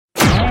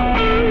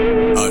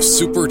a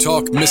Super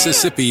Talk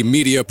Mississippi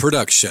media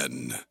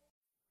production.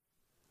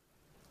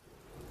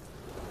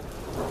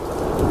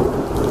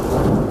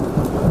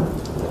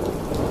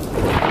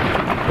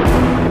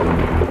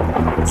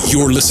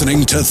 You're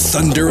listening to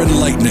Thunder and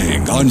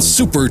Lightning on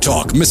Super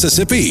Talk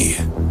Mississippi.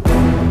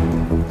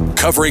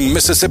 Covering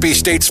Mississippi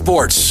State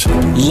sports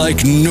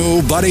like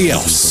nobody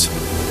else.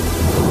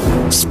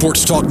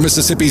 Sports Talk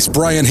Mississippi's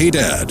Brian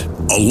Haydad,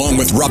 along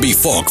with Robbie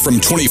Falk from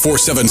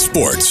 24/7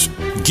 Sports,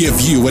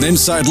 give you an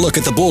inside look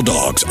at the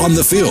Bulldogs on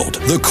the field,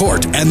 the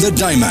court, and the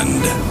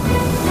diamond.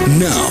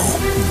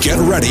 Now, get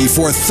ready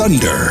for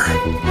Thunder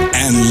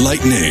and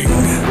Lightning.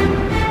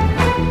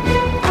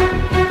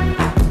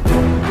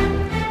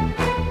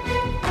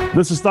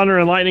 This is Thunder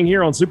and Lightning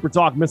here on Super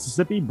Talk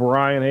Mississippi.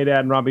 Brian Haydad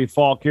and Robbie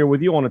Falk here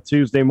with you on a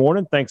Tuesday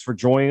morning. Thanks for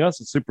joining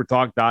us at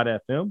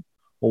supertalk.fm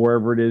or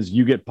wherever it is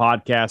you get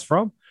podcasts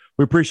from.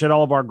 We appreciate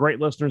all of our great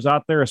listeners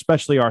out there,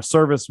 especially our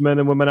servicemen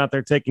and women out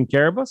there taking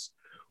care of us.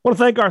 I want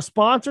to thank our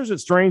sponsors at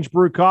Strange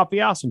Brew Coffee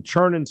House and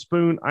Churn and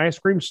Spoon Ice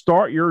Cream.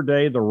 Start your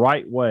day the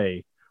right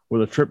way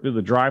with a trip through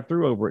the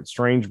drive-thru over at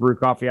Strange Brew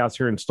Coffee House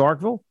here in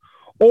Starkville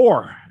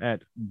or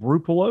at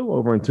Brupolo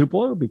over in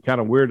Tupelo. It'd be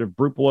kind of weird if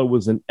Brupolo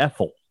was in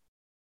Ethel.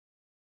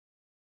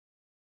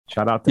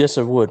 Shout out to, yes,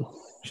 it would.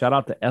 Shout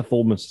out to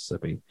Ethel,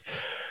 Mississippi.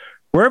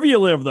 Wherever you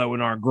live, though, in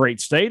our great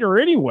state or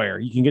anywhere,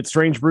 you can get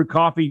Strange Brew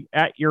Coffee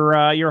at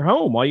your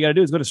home. All you got to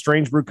do is go to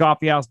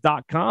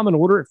strangebrewcoffeehouse.com and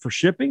order it for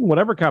shipping.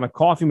 Whatever kind of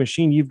coffee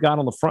machine you've got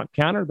on the front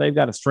counter, they've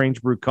got a Strange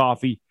Brew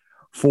Coffee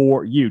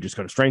for you. Just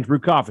go to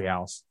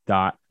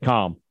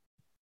strangebrewcoffeehouse.com.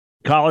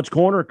 College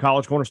Corner,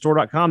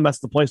 collegecornerstore.com. That's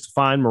the place to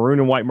find maroon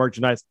and white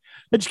merchandise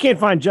that you can't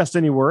find just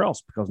anywhere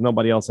else because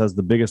nobody else has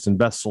the biggest and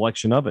best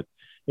selection of it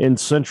in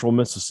central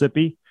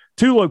Mississippi.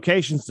 2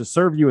 locations to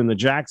serve you in the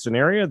Jackson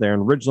area. They're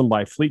in Ridgeland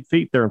by Fleet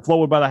Feet. They're in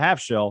Flowood by the Half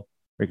Shell.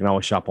 You can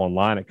always shop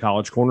online at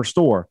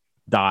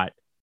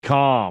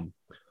collegecornerstore.com.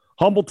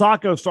 Humble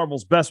Taco,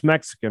 Starkville's best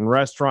Mexican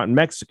restaurant and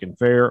Mexican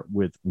fare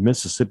with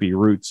Mississippi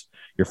roots.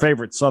 Your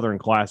favorite Southern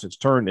classics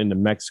turned into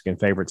Mexican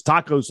favorites.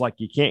 Tacos like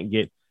you can't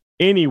get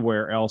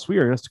anywhere else. We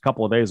are just a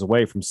couple of days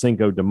away from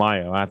Cinco de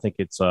Mayo. I think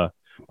it's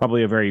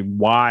probably a very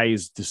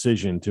wise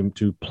decision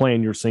to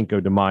plan your Cinco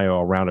de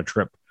Mayo around a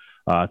trip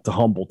to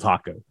Humble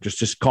Taco.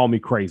 Just call me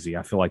crazy.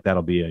 I feel like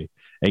that'll be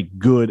a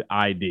good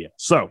idea.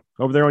 So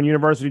over there on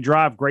University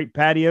Drive, great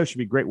patio. Should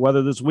be great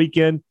weather this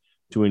weekend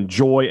to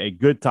enjoy a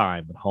good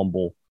time at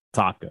Humble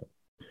Taco.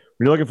 When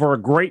you're looking for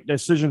a great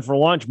decision for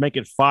lunch, make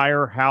it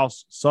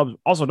Firehouse Subs.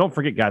 Also, don't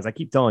forget, guys, I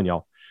keep telling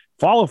y'all,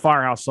 follow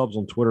Firehouse Subs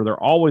on Twitter.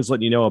 They're always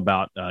letting you know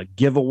about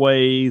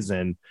giveaways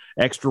and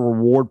extra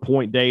reward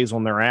point days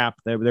on their app.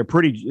 They're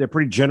pretty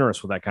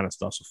generous with that kind of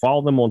stuff. So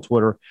follow them on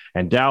Twitter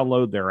and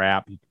download their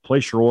app. You can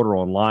place your order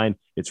online.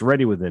 It's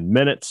ready within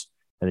minutes.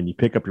 And then you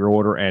pick up your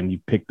order and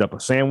you picked up a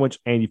sandwich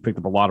and you picked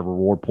up a lot of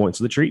reward points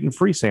so that you're eating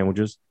free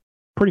sandwiches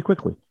pretty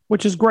quickly,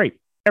 which is great.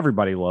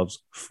 Everybody loves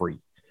free.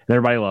 And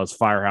everybody loves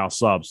Firehouse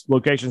Subs.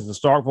 Locations in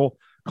Starkville,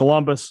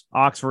 Columbus,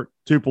 Oxford,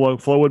 Tupelo,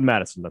 Flowood,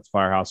 Madison. That's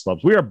Firehouse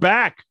Subs. We are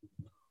back.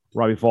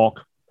 Robbie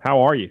Falk,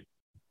 how are you?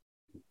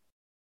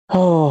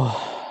 Oh,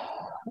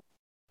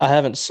 I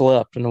haven't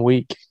slept in a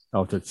week.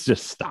 Oh,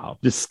 just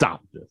stop. Just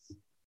stop this.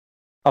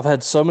 I've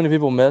had so many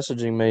people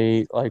messaging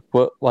me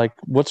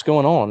what's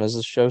going on? Does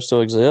this show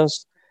still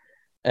exist?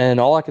 And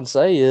all I can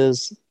say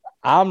is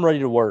I'm ready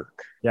to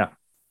work. Yeah.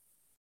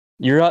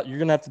 You're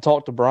going to have to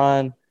talk to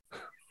Brian.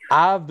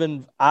 I've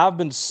been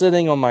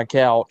sitting on my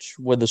couch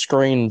with the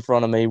screen in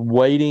front of me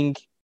waiting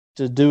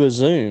to do a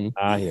Zoom.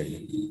 I hear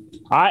you.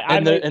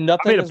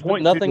 Nothing has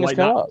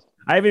come up.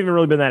 I haven't even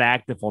really been that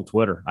active on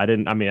Twitter.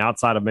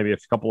 Outside of maybe a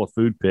couple of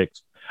food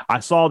picks. I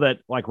saw that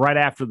right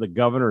after the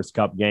Governor's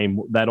Cup game,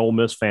 that Ole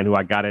Miss fan who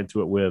I got into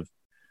it with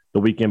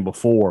the weekend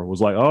before was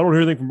like, oh, I don't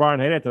hear anything from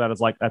Brian Haydad to that.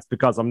 It's like, that's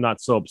because I'm not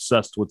so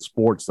obsessed with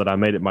sports that I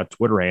made it my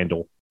Twitter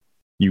handle.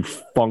 You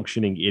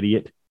functioning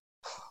idiot.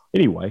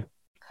 Anyway,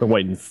 been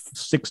waiting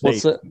 6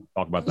 days to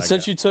talk about that.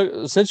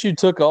 Since you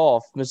took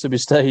off, Mississippi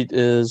State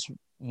is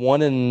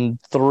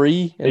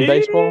 1-3 in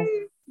baseball.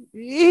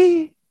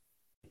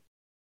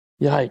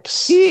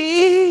 Yikes.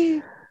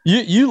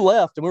 You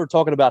left, and we were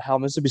talking about how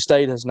Mississippi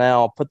State has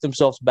now put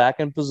themselves back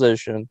in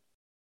position.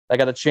 They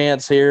got a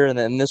chance here and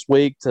then this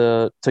week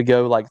to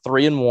go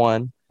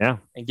 3-1 and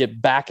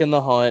get back in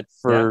the hunt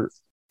for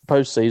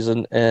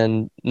postseason.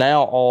 And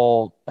now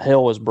all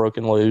hell is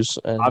broken loose.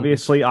 And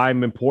obviously,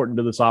 I'm important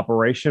to this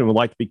operation and would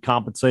like to be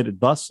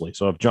compensated thusly.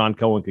 So if John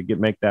Cohen could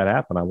make that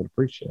happen, I would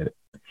appreciate it.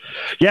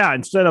 Yeah,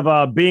 instead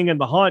of being in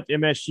the hunt,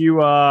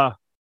 MSU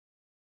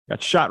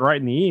got shot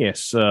right in the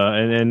ears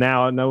and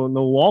now no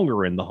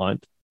longer in the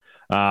hunt.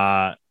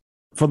 For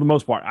the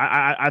most part,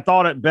 I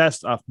thought at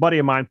best, a buddy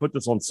of mine put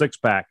this on Six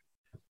Pack.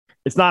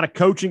 It's not a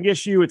coaching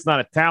issue. It's not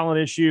a talent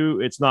issue.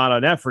 It's not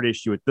an effort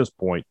issue at this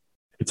point.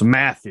 It's a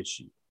math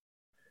issue.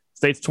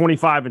 State's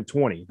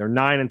 25-20. They're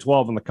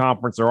 9-12 in the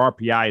conference. Their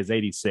RPI is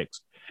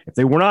 86. If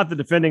they were not the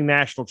defending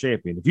national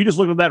champion, if you just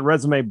looked at that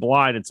resume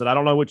blind and said, I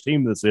don't know which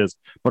team this is,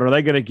 but are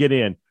they going to get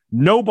in?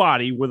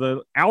 Nobody with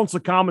an ounce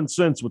of common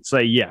sense would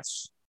say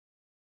yes.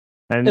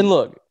 And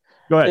look,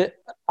 Go ahead.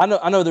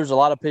 I know there's a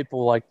lot of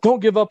people like,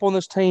 don't give up on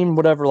this team,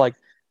 whatever. Like,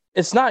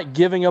 it's not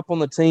giving up on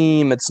the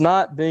team. It's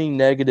not being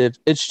negative.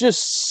 It's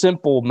just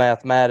simple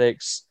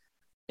mathematics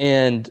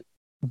and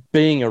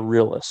being a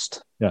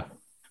realist. Yeah.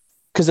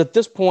 Because at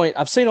this point,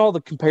 I've seen all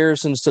the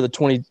comparisons to the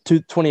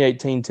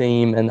 2018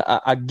 team, and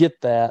I get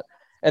that.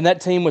 And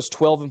that team was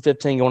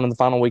 12-15 going in the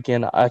final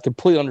weekend. I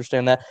completely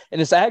understand that. And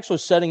it's actually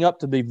setting up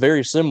to be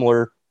very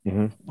similar.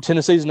 Mm-hmm.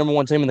 Tennessee's the number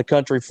one team in the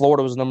country.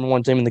 Florida was the number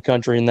one team in the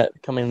country in that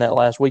coming in that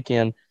last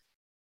weekend.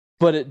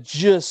 But it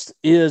just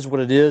is what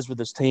it is with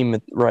this team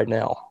right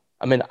now.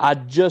 I mean, I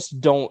just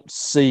don't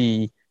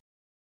see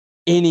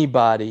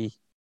anybody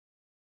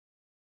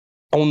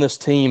on this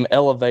team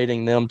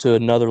elevating them to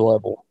another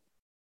level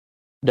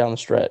down the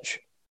stretch.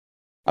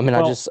 I mean,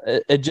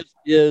 it just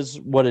is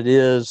what it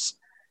is,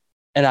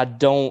 and I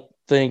don't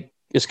think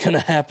it's going to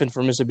happen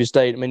for Mississippi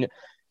State. I mean,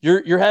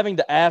 you're having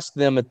to ask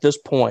them at this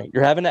point.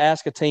 You're having to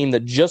ask a team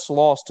that just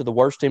lost to the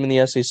worst team in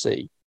the SEC,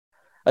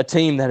 a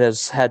team that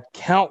has had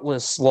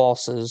countless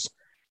losses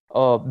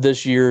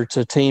this year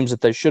to teams that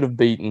they should have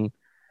beaten.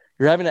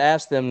 You're having to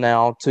ask them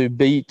now to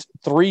beat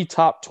 3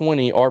 top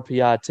 20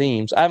 RPI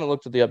teams. I haven't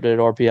looked at the updated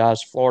RPIs.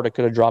 Florida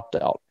could have dropped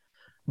out.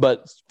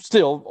 But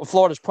still,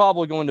 Florida's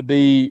probably going to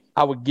be,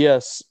 I would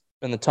guess,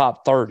 in the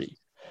top 30.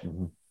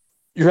 Mm-hmm.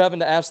 You're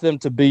having to ask them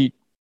to beat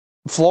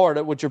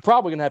Florida, which you're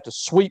probably going to have to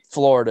sweep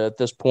Florida at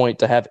this point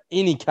to have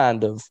any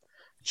kind of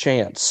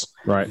chance.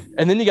 Right.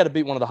 And then you got to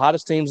beat one of the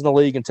hottest teams in the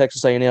league in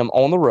Texas A&M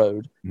on the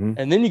road. Mm-hmm.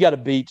 And then you got to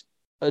beat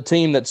a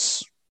team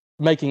that's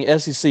making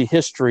SEC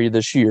history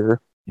this year.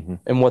 Mm-hmm.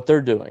 And what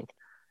they're doing.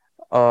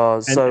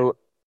 So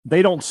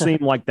they don't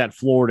seem like that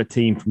Florida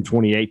team from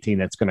 2018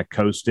 that's going to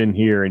coast in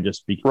here and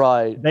just be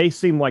right. They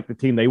seem like the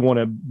team they want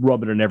to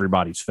rub it in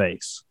everybody's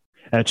face.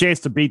 And a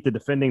chance to beat the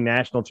defending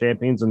national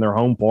champions in their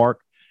home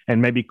park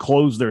and maybe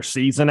close their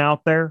season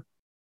out there.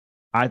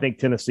 I think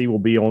Tennessee will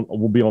be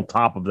on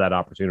top of that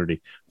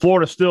opportunity.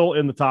 Florida still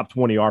in the top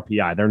 20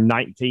 RPI. They're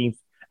 19th,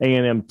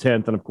 A&M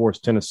 10th, and of course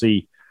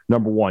Tennessee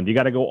number 1. You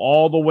got to go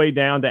all the way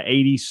down to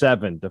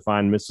 87 to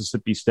find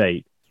Mississippi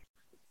State.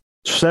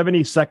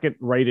 72nd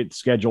rated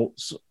schedule.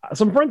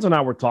 Some friends and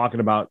I were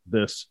talking about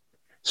this.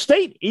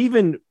 State,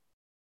 even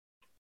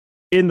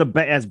in the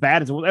as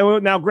bad as it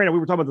was. Now, granted, we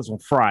were talking about this on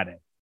Friday,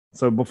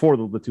 so before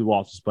the 2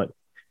 losses. But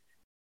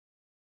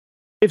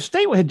if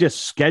State had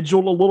just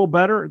scheduled a little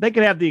better, they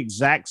could have the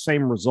exact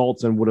same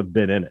results and would have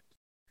been in it.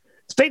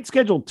 State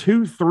scheduled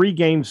 2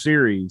 3-game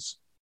series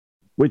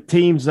with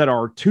teams that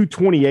are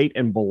 228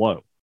 and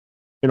below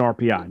in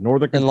RPI.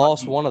 Northern Kentucky, and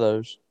lost one of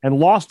those. And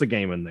lost a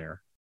game in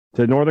there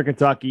to Northern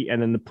Kentucky.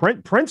 And then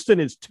Princeton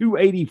is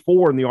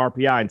 284 in the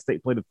RPI, and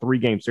State played a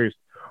 3-game series.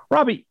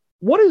 Robbie,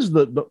 what is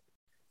the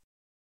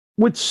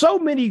with so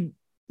many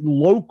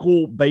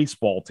local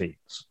baseball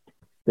teams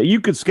that you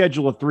could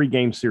schedule a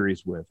 3-game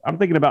series with? I'm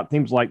thinking about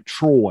teams like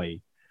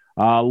Troy,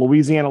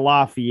 Louisiana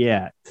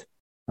Lafayette,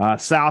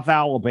 South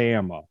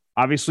Alabama,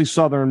 obviously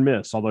Southern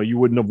Miss, although you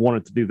wouldn't have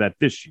wanted to do that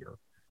this year.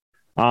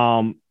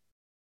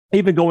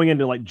 Even going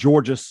into like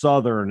Georgia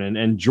Southern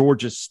and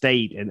Georgia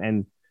State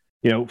and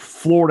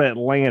Florida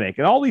Atlantic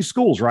and all these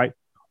schools, right?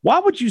 Why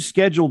would you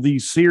schedule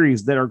these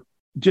series that are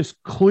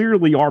just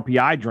clearly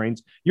RPI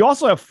drains? You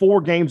also have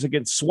 4 games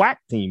against SWAC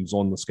teams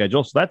on the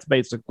schedule, so that's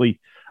basically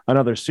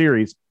another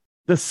series.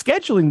 The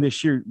scheduling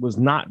this year was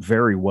not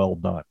very well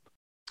done.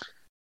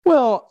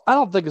 Well, I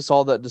don't think it's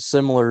all that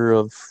dissimilar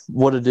of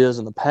what it is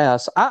in the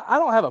past. I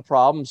don't have a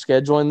problem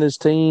scheduling these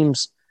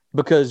teams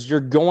because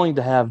you're going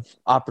to have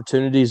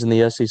opportunities in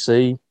the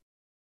SEC.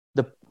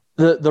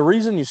 The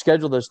reason you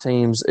schedule those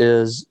teams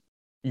is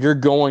you're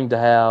going to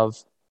have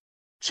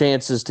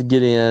chances to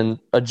get in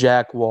a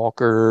Jack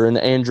Walker and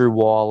Andrew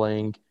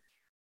Walling,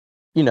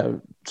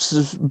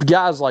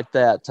 guys like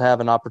that to have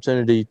an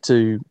opportunity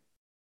to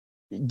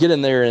get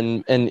in there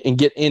and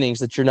get innings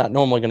that you're not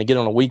normally going to get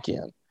on a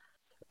weekend.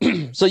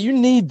 So you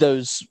need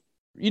those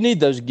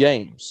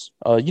games.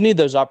 You need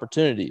those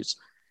opportunities.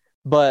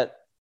 But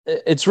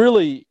it's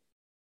really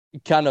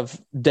kind of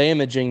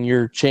damaging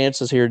your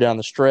chances here down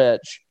the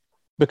stretch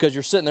because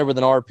you're sitting there with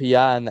an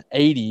RPI in the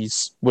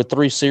 80s with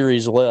 3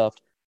 series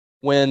left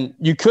when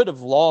you could have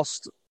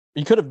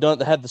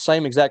had the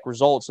same exact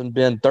results and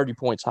been 30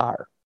 points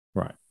higher.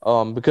 Right.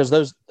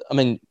 Because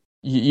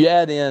you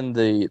add in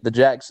the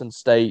Jackson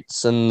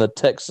States and the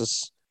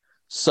Texas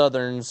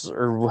Southerns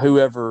or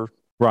whoever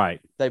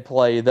right they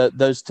play,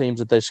 those teams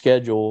that they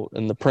schedule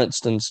and the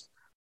Princetons,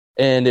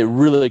 and it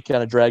really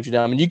kind of drags you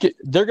down. I mean,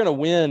 they're going to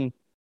win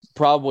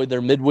probably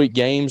their midweek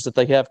games that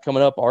they have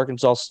coming up,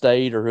 Arkansas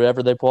State or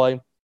whoever they play.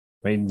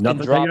 I mean, take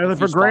nothing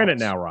for granted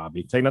now,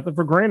 Robbie. Take nothing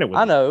for granted.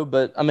 I know,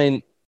 but I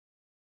mean,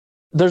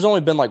 there's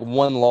only been like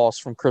 1 loss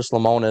from Chris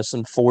Lemonis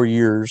in 4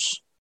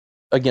 years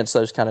against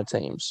those kind of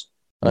teams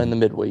in the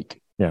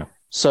midweek. Yeah.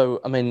 So,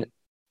 I mean,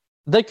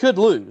 they could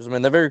lose. I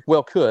mean, they very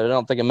well could. I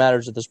don't think it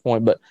matters at this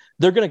point, but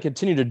they're going to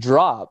continue to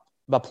drop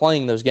by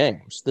playing those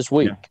games this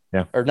week.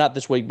 Yeah. Or not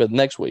this week, but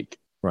next week.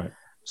 Right.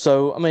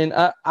 So, I mean,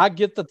 I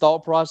get the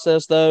thought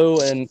process,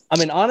 though. And, I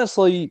mean,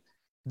 honestly,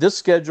 this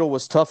schedule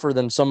was tougher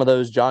than some of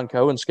those John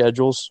Cohen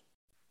schedules.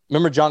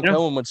 Remember, John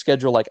Cohen would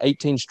schedule like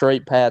 18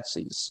 straight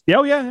patsies.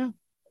 Yeah.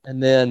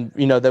 And then,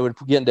 they would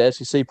get into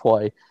SEC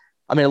play.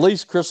 I mean, at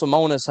least Chris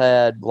Lemonis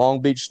had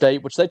Long Beach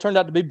State, which they turned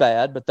out to be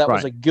bad, but that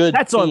was a good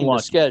team to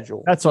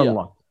schedule. That's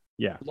unlucky.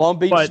 Yeah. Long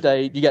Beach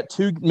State, you got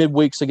 2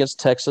 midweeks against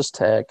Texas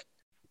Tech.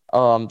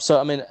 So,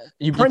 I mean,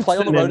 you play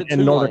on the road at Tulane.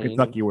 And Northern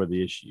Kentucky were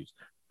the issues.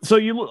 So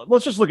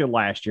let's just look at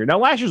last year. Now,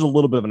 last year's a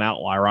little bit of an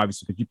outlier,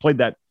 obviously, because you played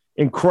that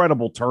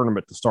incredible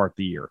tournament to start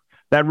the year.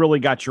 That really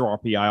got your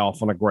RPI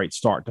off on a great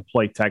start to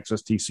play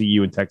Texas,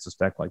 TCU, and Texas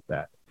Tech like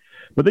that.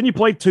 But then you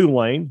played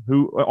Tulane,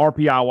 who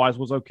RPI-wise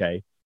was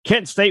okay.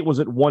 Kent State was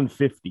at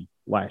 150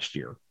 last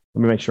year.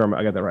 Let me make sure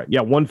I got that right.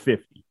 Yeah,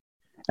 150.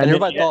 And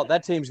everybody thought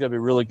that team's going to be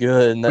really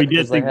good. And we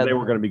did think they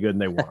were going to be good,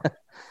 and they weren't.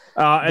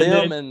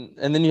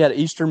 And then you had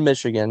Eastern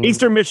Michigan.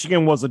 Eastern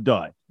Michigan was a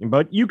dud,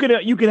 but you could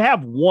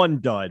have one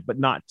dud, but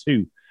not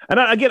two. And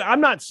again,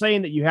 I'm not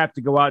saying that you have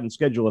to go out and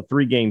schedule a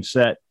 3-game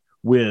set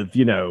with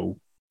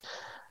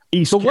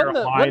East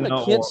Carolina.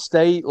 Wasn't Kent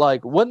State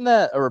wasn't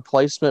that a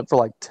replacement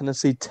for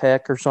Tennessee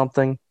Tech or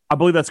something? I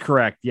believe that's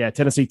correct. Yeah,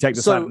 Tennessee Tech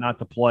decided not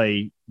to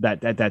play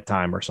that at that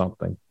time or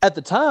something. At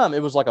the time,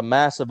 it was a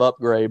massive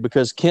upgrade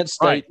because Kent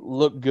State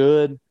looked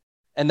good,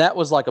 and that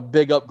was a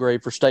big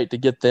upgrade for State to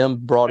get them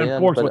brought in. Of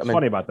course, what's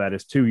funny about that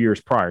is 2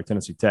 years prior,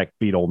 Tennessee Tech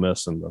beat Ole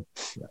Miss in the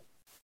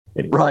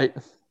anyway. Right.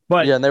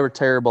 But and they were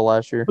terrible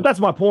last year. But that's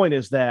my point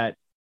is that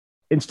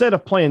instead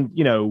of playing,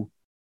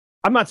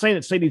 I'm not saying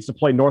that State needs to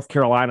play North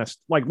Carolina.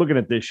 Looking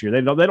at this year,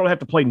 they don't have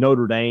to play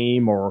Notre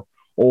Dame or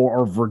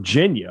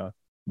Virginia.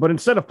 But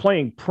instead of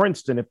playing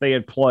Princeton, if they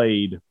had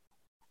played,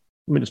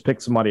 let me just pick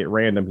somebody at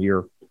random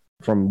here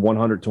from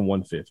 100 to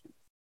 150.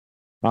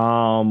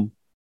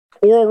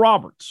 Oral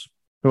Roberts,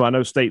 who I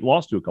know State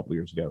lost to a couple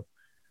years ago.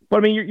 But, I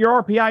mean,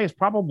 your RPI is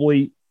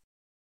probably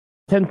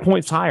 10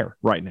 points higher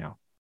right now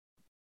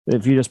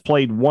if you just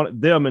played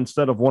them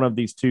instead of one of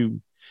these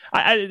two.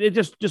 It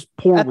just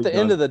poorly At the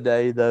end of the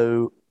day,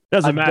 though,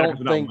 doesn't matter if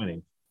they're not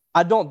winning.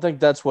 I don't think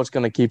that's what's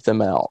going to keep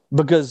them out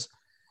because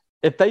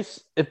if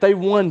they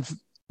won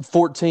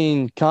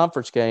 14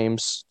 conference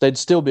games, they'd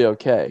still be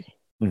okay.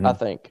 Mm-hmm. I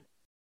think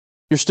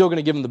you're still going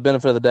to give them the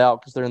benefit of the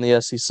doubt because they're in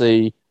the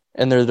SEC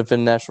and they're the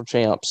defending national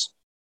champs.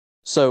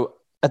 So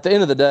at the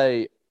end of the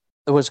day,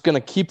 what's going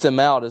to keep them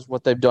out is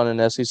what they've done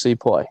in SEC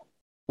play.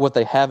 What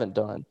they haven't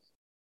done,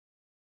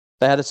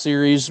 they had a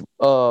series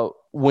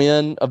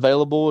win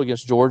available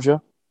against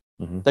Georgia.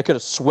 Mm-hmm. They could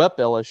have swept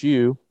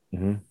LSU,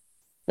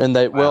 and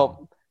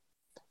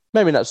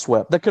maybe not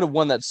swept. They could have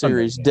won that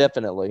series,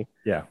 definitely.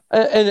 Yeah.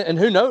 And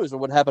who knows what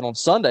would happen on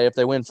Sunday if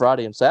they win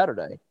Friday and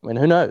Saturday. I mean,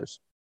 who knows?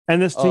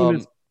 And this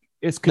team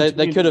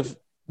they could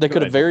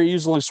have very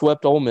easily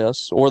swept Ole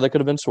Miss, or they could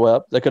have been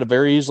swept. They could have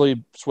very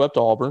easily swept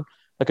Auburn.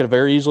 They could have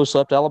very easily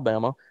swept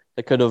Alabama.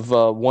 They could have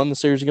won the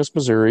series against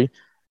Missouri.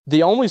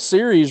 The only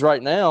series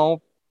right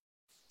now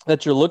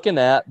that you're looking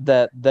at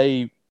that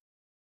they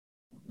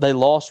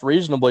lost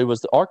reasonably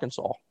was the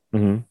Arkansas.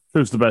 Mm-hmm.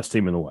 Who's the best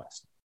team in the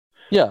West?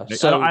 Yeah.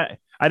 So I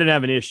didn't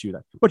have an issue with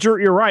that. But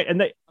you're right.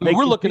 And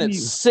we're looking at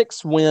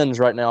 6 wins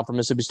right now for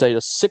Mississippi State, a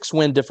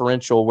 6-win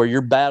differential where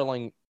you're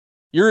battling.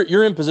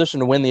 You're in position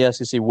to win the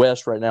SEC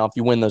West right now if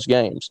you win those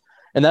games.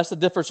 And that's the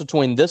difference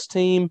between this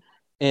team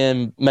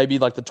and maybe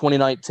the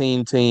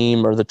 2019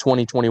 team or the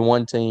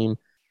 2021 team.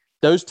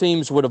 Those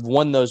teams would have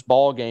won those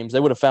ball games. They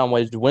would have found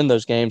ways to win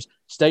those games.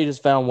 State has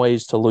found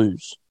ways to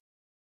lose.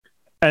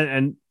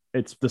 And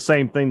it's the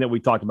same thing that we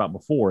talked about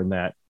before in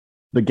that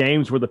the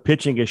games where the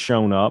pitching has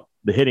shown up,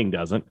 the hitting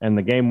doesn't, and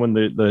the game when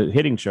the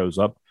hitting shows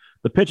up,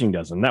 the pitching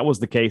doesn't. That was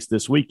the case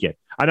this weekend.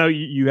 I know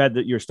you had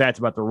your stats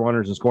about the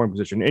runners and scoring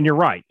position, and you're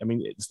right. I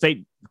mean,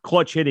 State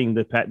clutch hitting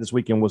this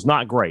weekend was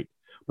not great,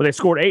 but they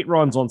scored 8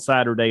 runs on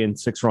Saturday and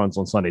 6 runs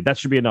on Sunday. That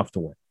should be enough to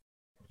win.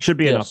 Should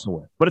be enough to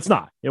win, but it's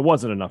not. It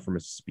wasn't enough for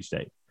Mississippi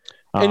State.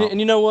 And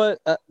you know what?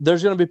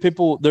 There's going to be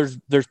people.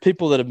 There's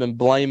people that have been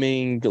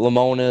blaming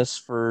Lemonis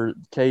for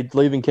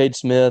leaving Cade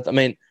Smith. I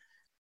mean,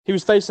 he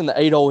was facing the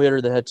 8-hole hitter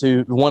that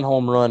had 1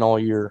 home run all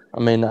year. I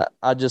mean,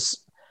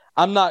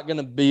 I'm not going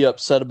to be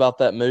upset about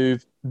that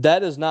move.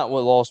 That is not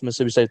what lost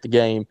Mississippi State the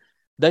game.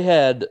 They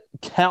had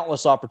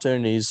countless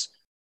opportunities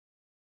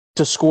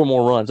to score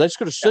more runs. They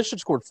should have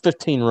scored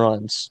 15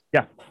 runs.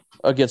 Yeah.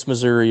 Against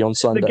Missouri on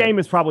Sunday. The game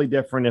is probably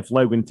different if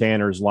Logan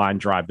Tanner's line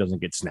drive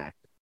doesn't get snagged.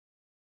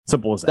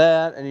 Simple as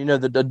that. And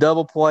the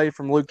double play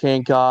from Luke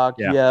Hancock.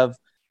 Yeah.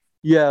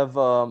 You have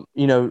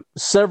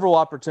several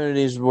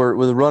opportunities where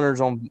with runners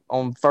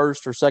on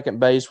first or second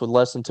base with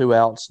less than 2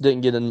 outs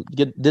didn't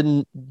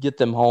get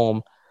them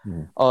home.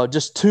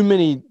 Just too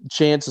many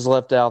chances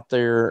left out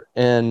there,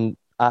 and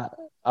I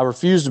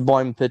refuse to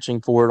blame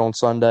pitching for it on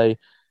Sunday.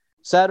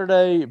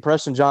 Saturday,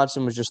 Preston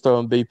Johnson was just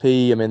throwing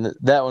BP. I mean,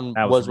 that one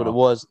was what it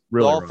was.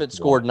 Really the offense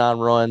scored 9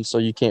 runs, so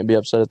you can't be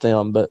upset at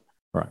them. But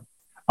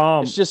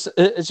it's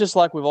just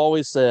like we've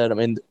always said. I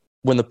mean,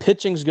 when the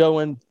pitching's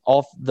going,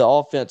 the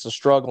offense is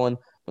struggling.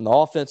 When the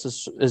offense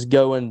is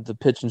going, the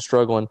pitching's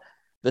struggling.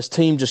 This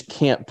team just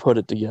can't put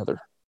it together.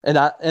 And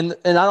I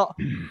don't.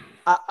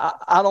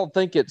 I don't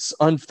think it's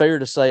unfair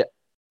to say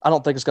I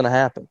don't think it's going to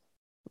happen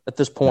at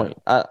this point.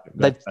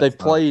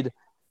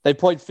 They've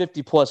played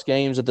 50-plus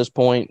games at this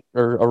point,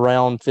 or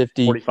around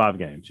 50. 45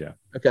 games, yeah.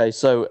 Okay,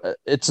 so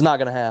it's not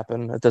going to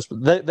happen at this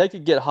point. They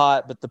could get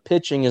hot, but the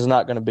pitching is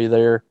not going to be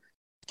there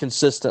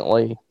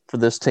consistently for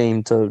this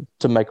team to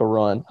make a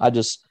run.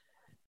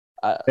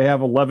 They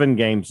have 11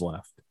 games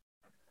left.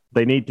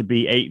 They need to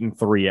be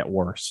 8-3 at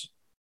worst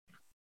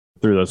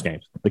through those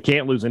games. They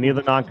can't lose any of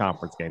the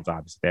non-conference games,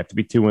 obviously. They have to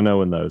be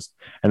 2-0 in those,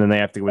 and then they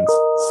have to win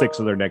 6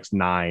 of their next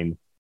 9.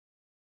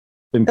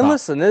 And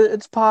listen,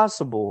 it's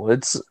possible.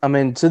 To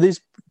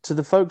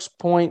the folks'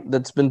 point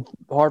that's been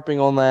harping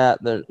on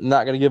that, they're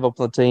not going to give up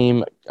on the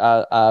team.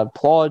 I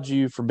applaud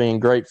you for being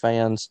great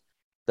fans.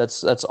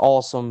 That's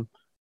awesome.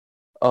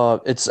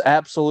 It's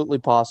absolutely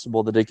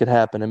possible that it could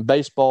happen. In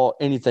baseball,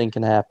 anything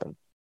can happen.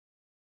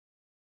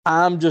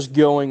 I'm just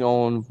going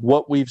on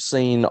what we've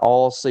seen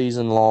all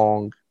season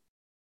long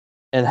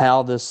and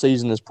how this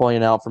season is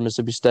playing out for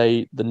Mississippi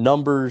State, the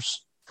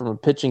numbers from a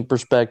pitching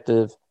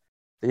perspective,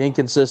 the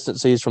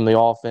inconsistencies from the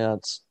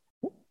offense,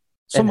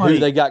 and who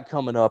they got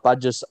coming up. I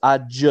just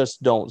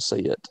don't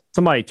see it.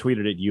 Somebody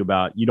tweeted at you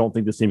about you don't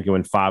think this team can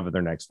win 5 of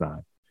their next 9.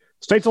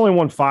 State's only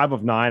won 5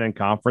 of 9 in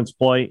conference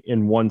play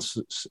in one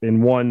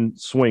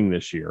swing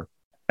this year,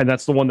 and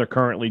that's the one they're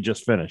currently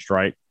just finished,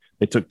 right?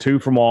 They took 2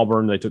 from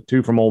Auburn, they took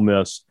 2 from Ole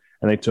Miss,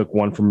 and they took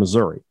 1 from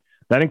Missouri.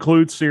 That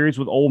includes series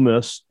with Ole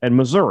Miss and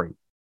Missouri,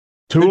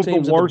 2 of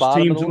the worst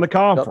teams in the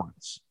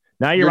conference.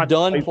 Now you're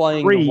done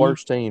playing the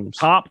worst teams.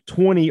 Top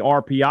 20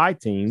 RPI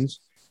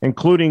teams,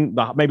 including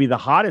maybe the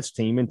hottest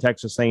team in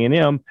Texas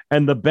A&M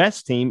and the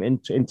best team in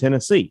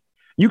Tennessee.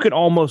 You could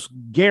almost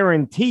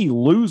guarantee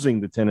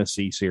losing the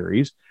Tennessee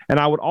series, and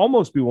I would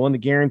almost be willing to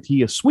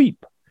guarantee a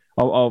sweep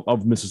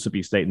of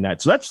Mississippi State in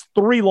that. So that's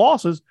 3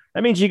 losses.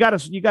 That means you got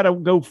to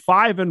go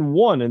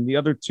 5-1 in the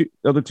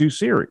other two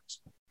series.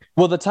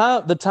 Well, the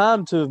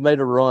time to have made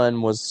a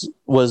run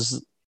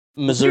was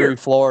Missouri,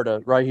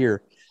 Florida, right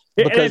here.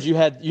 Because you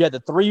had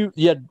 3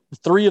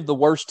 of the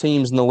worst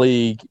teams in the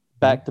league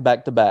back to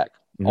back to back.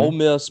 Mm-hmm. Ole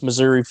Miss,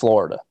 Missouri,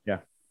 Florida. Yeah.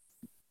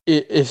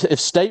 If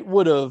State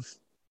would have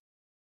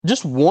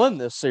just won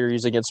this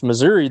series against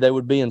Missouri, they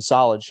would be in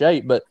solid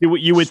shape. But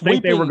you would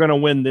think they were going to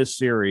win this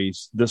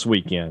series this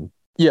weekend.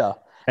 Yeah,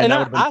 and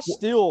I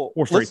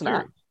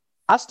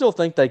still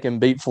think they can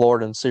beat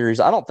Florida in series.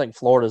 I don't think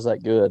Florida's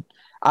that good.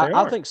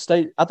 I think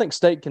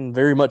State can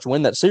very much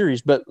win that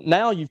series. But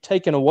now you've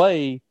taken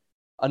away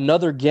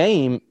another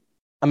game.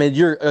 I mean,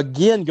 you're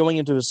again going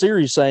into a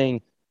series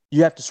saying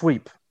you have to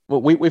sweep.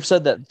 Well, we've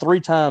said that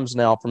 3 times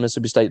now for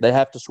Mississippi State. They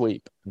have to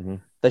sweep. Mm-hmm.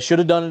 They should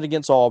have done it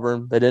against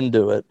Auburn. They didn't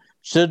do it.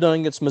 Should have done it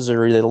against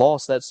Missouri. They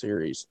lost that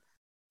series.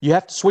 You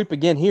have to sweep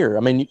again here. I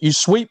mean, you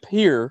sweep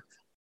here,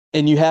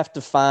 and you have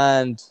to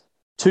find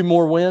 2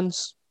 more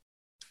wins,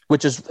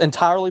 which is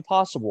entirely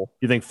possible.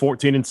 You think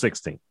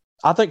 14-16?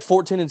 I think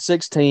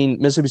 14-16,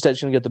 Mississippi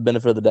State's going to get the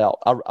benefit of the doubt.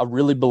 I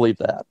really believe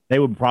that. They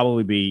would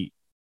probably be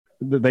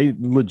 – they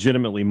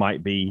legitimately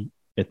might be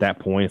at that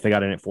point, if they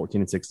got in at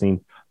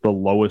 14-16, the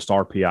lowest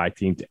RPI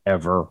team to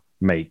ever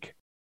make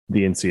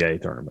the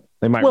NCAA tournament.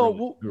 They might.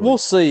 Well, we'll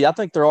see. I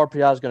think their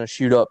RPI is going to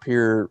shoot up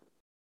here.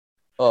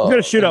 They're going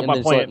to shoot up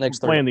by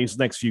playing these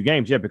next few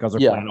games, because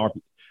they're playing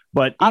RPI.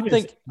 But I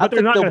think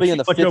they're not they'll be in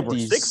the 50s. Over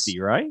 60,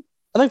 right?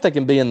 I think they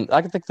can be in.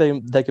 I think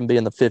they can be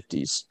in the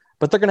 50s,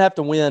 but they're going to have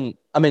to win.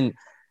 I mean,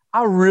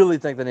 I really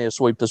think they need to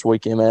sweep this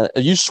weekend, man.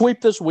 You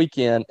sweep this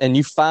weekend and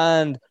you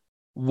find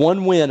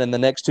 1 win in the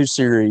next 2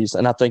 series,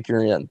 and I think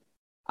you're in.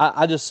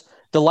 I just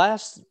the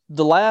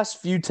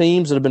last few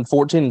teams that have been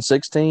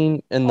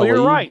 14-16 in the league.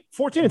 You're right.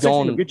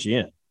 14-16 will get you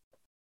in.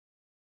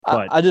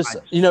 But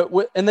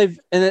and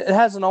it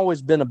hasn't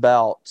always been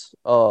about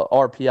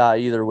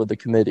RPI either with the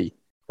committee.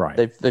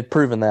 Right. They've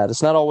proven that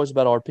it's not always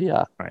about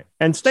RPI. Right.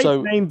 And State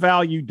name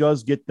value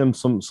does get them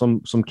some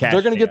cash.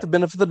 They're going to get the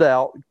benefit of the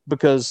doubt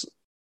because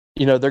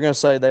they're going to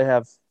say they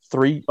have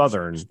 3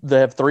 Southern. They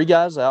have 3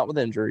 guys out with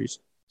injuries.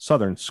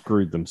 Southern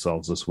screwed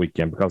themselves this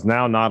weekend because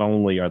now not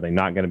only are they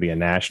not going to be a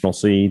national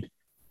seed,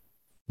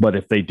 but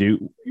if they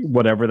do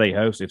whatever they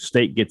host, if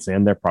State gets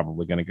in, they're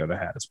probably going to go to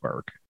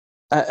Hattiesburg.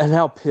 And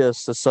how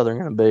pissed is Southern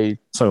going to be?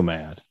 So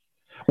mad.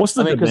 What's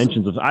the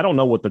dimensions of? I don't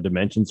know what the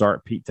dimensions are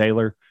at Pete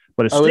Taylor,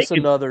 but it's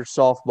another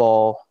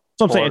softball.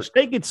 So I'm saying if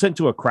State gets sent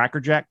to a Cracker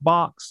Jack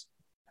box,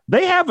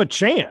 they have a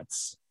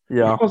chance.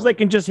 Yeah, because they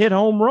can just hit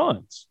home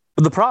runs.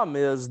 But the problem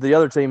is the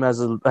other team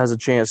has a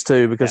chance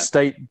too because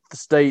the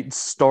state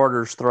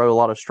starters throw a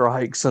lot of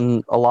strikes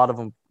and a lot of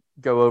them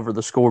go over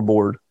the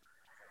scoreboard.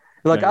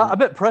 Like I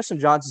bet Preston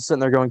Johnson's sitting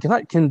there going,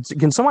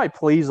 "Can somebody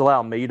please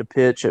allow me to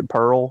pitch at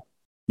Pearl?"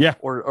 Yeah,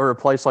 or a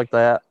place like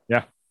that.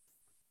 Yeah,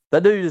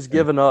 that dude has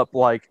given up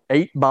like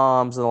 8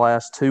 bombs in the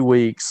last 2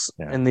 weeks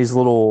in these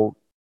little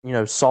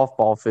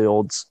softball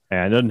fields.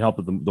 And it doesn't help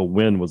that the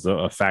wind was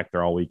a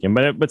factor all weekend,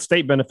 but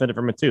State benefited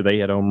from it too. They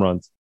had home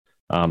runs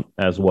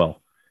as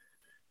well.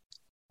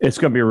 It's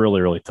going to be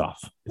really, really tough.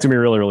 It's going to be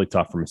really, really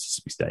tough for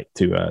Mississippi State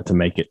to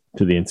make it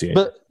to the NCAA.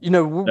 But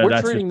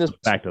we're treating this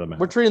back to the matter.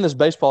 We're treating this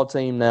baseball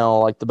team now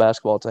like the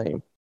basketball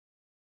team.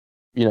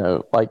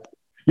 Like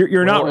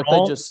you're not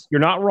wrong.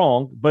 You're not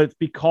wrong, but it's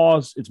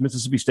because it's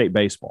Mississippi State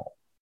baseball.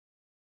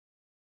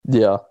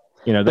 Yeah,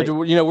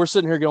 we're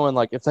sitting here going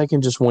like, if they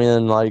can just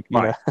win, like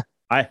right.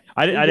 I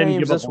didn't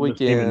give up this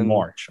weekend in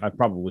March. I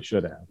probably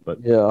should have, but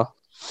yeah,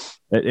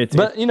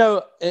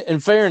 in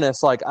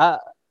fairness, like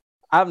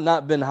I've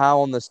not been high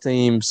on this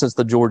team since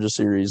the Georgia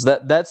series.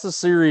 That's the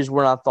series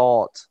where I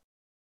thought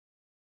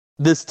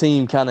this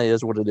team kind of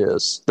is what it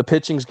is. The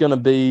pitching's going to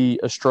be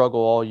a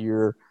struggle all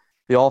year.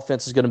 The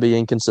offense is going to be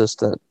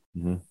inconsistent.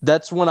 Mm-hmm.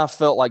 That's when I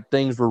felt like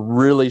things were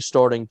really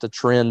starting to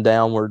trend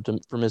downward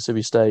for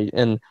Mississippi State.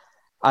 And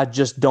I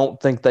just don't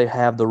think they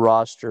have the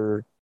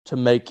roster to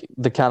make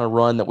the kind of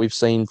run that we've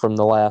seen from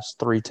the last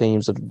three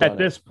teams that have done At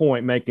this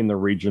point, making the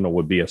regional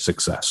would be a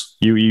success.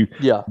 You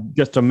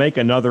just to make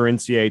another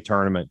NCAA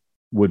tournament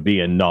would be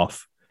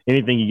enough.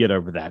 Anything you get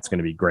over that's going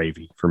to be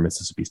gravy for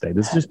Mississippi State.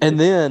 It's just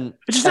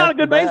not a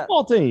good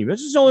baseball team.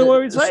 It's just the only way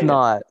we say it. It's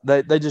not.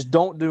 They just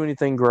don't do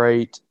anything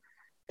great.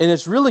 And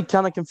it's really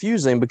kind of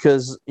confusing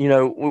because,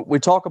 we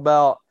talk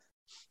about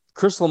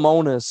Chris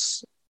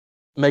Lemonis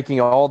making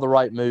all the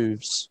right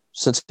moves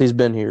since he's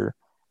been here.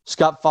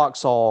 Scott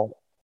Foxhall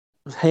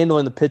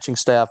handling the pitching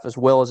staff as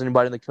well as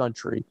anybody in the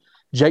country.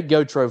 Jake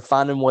Gautreaux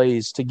finding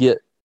ways to get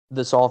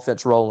this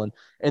offense rolling.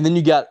 And then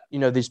you got,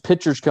 these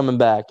pitchers coming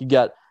back. You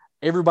got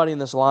everybody in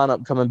this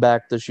lineup coming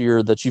back this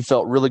year that you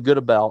felt really good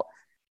about.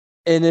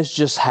 And it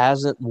just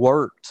hasn't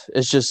worked.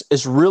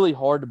 It's really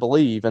hard to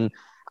believe. And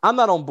I'm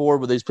not on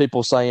board with these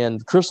people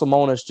saying Chris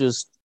Lemonis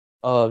just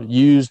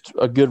used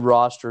a good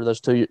roster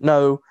those 2 years.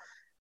 No,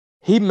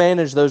 he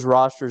managed those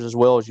rosters as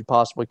well as you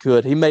possibly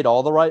could. He made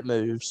all the right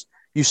moves.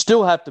 You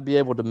still have to be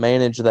able to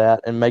manage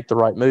that and make the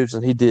right moves,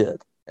 and he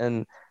did.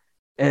 And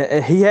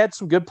he had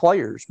some good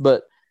players,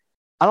 but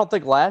I don't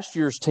think last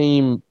year's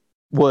team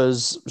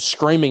was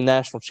screaming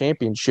national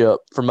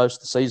championship for most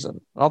of the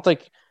season. I don't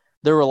think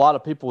there were a lot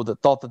of people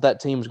that thought that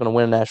team was going to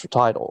win a national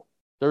title.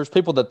 There was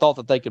people that thought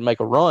that they could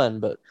make a run,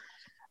 but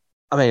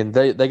I mean,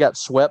 they got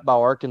swept by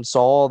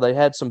Arkansas. They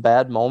had some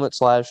bad moments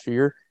last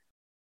year.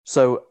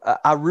 So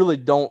I really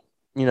don't,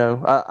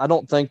 I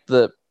don't think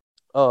that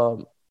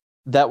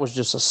that was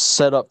just a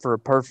setup for a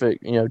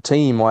perfect,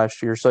 team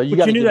last year. So you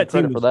got to give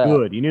credit for that.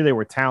 Good. You knew they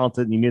were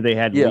talented. And you knew they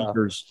had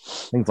leaders,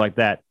 things like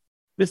that.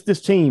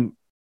 This team,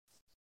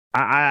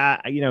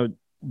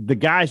 the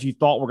guys you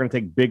thought were going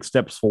to take big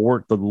steps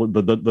forward, the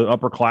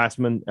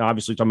upperclassmen,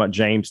 obviously talking about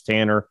James,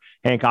 Tanner,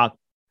 Hancock,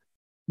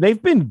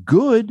 they've been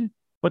good.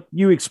 But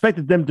you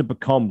expected them to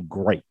become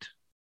great.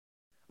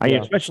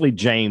 Especially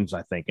James,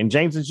 I think. And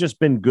James has just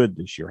been good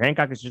this year.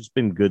 Hancock has just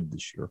been good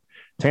this year.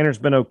 Tanner's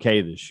been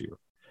okay this year.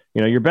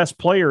 Your best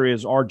player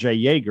is R.J.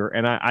 Yeager,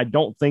 and I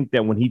don't think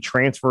that when he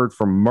transferred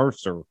from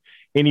Mercer,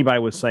 anybody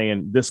was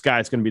saying this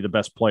guy's going to be the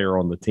best player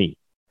on the team.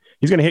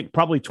 He's going to hit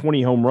probably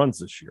 20 home runs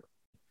this year.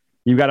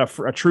 You've got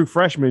a true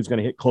freshman who's going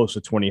to hit close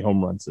to 20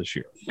 home runs this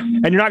year.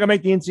 And you're not going to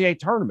make the NCAA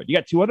tournament. You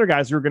got two other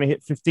guys who are going to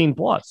hit 15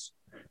 plus.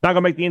 Not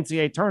going to make the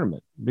NCAA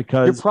tournament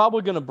because you're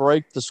probably going to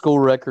break the school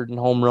record in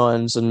home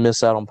runs and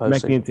miss out on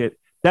postseason.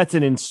 That's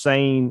an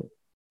insane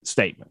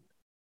statement.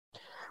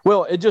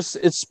 Well, it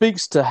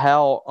speaks to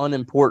how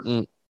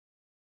unimportant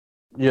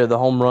the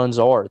home runs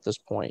are at this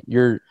point.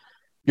 You're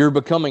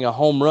becoming a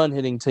home run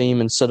hitting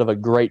team instead of a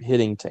great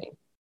hitting team.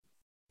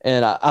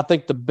 And I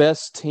think the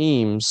best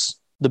teams,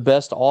 the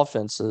best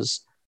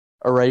offenses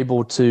are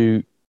able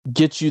to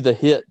get you the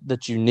hit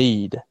that you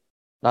need,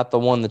 not the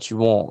one that you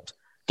want.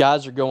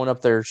 Guys are going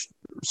up there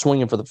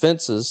swinging for the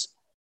fences,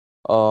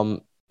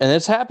 and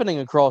it's happening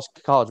across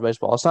college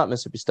baseball. It's not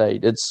Mississippi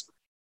State.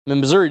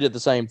 Missouri did the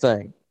same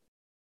thing.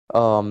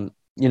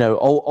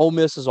 Ole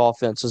Miss's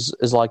offense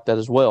is like that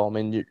as well. I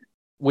mean,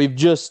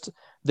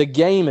 the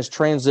game has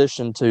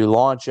transitioned to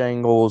launch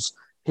angles,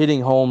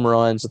 hitting home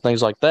runs, and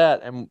things like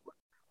that, and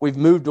we've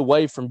moved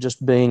away from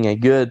just being a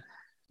good,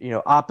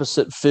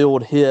 opposite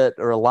field hit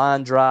or a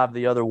line drive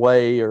the other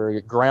way or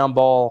a ground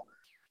ball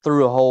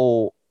through a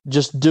hole.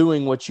 Just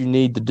doing what you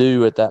need to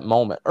do at that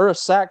moment, or a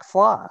sac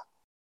fly.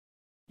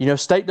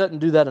 State doesn't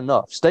do that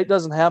enough. State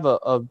doesn't have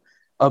a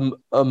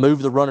move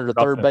the runner to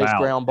third base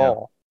ground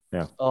ball.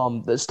 Yeah.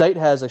 The State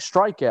has a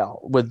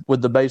strikeout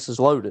with the bases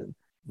loaded.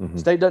 Mm-hmm.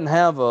 State doesn't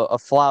have a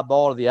fly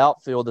ball to the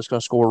outfield that's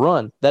going to score a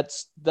run.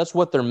 That's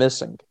what they're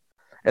missing,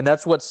 and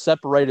that's what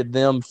separated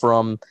them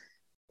from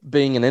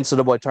being an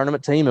NCAA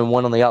tournament team and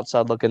one on the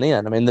outside looking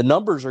in. I mean, the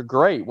numbers are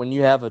great when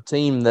you have a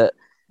team that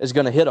is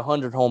going to hit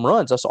 100 home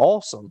runs. That's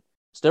awesome.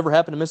 It's never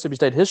happened in Mississippi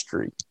State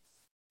history.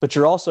 But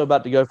you're also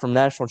about to go from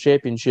national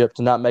championship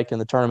to not making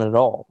the tournament at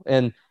all.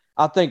 And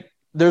I think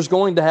there's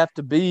going to have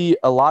to be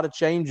a lot of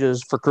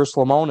changes for Chris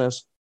Lemonis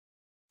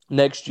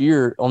next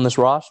year on this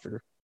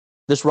roster.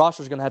 This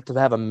roster is going to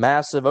have a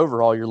massive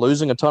overhaul. You're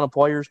losing a ton of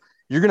players.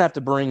 You're going to have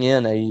to bring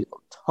in a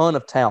ton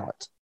of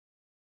talent.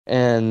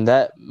 And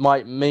that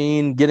might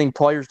mean getting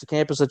players to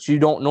campus that you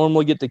don't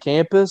normally get to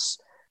campus.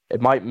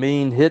 It might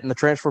mean hitting the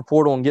transfer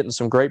portal and getting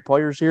some great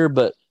players here,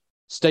 but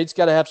State's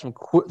got to have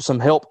some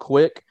help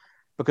quick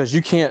because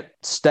you can't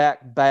stack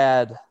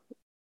bad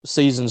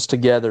seasons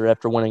together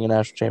after winning a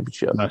national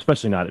championship. No,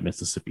 especially not at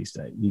Mississippi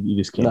State. You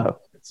just can't. No.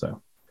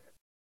 So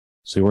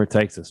see where it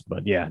takes us.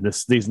 But yeah,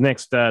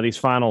 these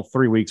final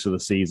 3 weeks of the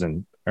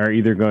season are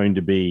either going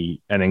to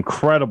be an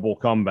incredible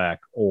comeback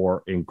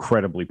or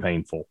incredibly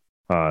painful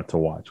to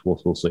watch.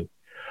 We'll see.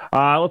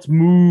 Let's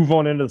move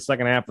on into the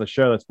second half of the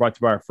show. That's brought to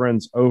you by our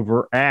friends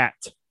over at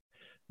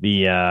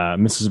the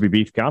Mississippi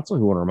Beef Council,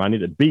 who want to remind you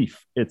that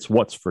beef, it's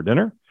what's for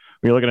dinner.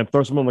 When you're looking to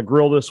throw some on the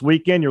grill this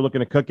weekend, you're looking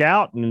to cook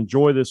out and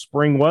enjoy this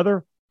spring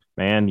weather,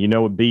 man, you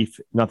know, with beef,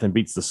 nothing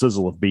beats the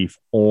sizzle of beef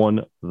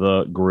on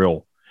the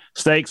grill.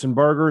 Steaks and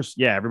burgers,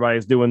 yeah,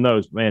 everybody's doing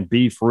those, man.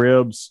 Beef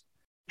ribs,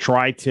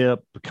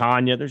 tri-tip,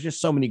 picanha. There's just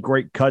so many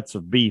great cuts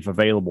of beef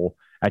available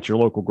at your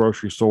local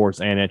grocery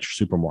stores and at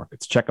your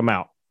supermarkets. Check them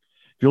out.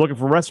 If you're looking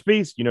for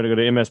recipes, you know to go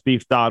to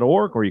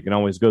msbeef.org, or you can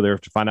always go there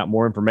to find out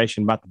more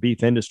information about the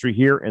beef industry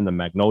here in the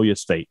Magnolia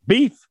State.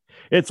 Beef,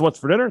 it's what's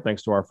for dinner,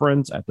 thanks to our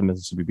friends at the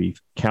Mississippi Beef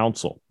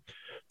Council.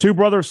 Two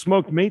Brothers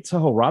Smoked Meats.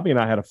 Oh, Robbie and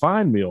I had a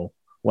fine meal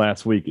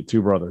last week at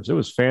Two Brothers. It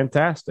was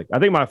fantastic. I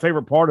think my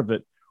favorite part of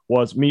it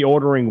was me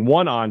ordering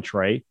one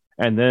entree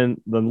and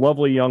then the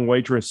lovely young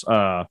waitress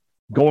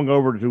going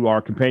over to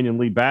our companion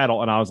lead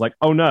battle, and I was like,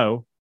 oh,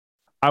 no,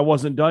 I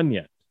wasn't done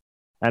yet.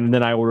 And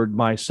then I ordered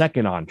my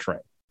second entree.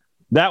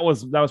 That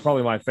was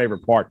probably my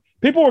favorite part.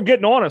 People were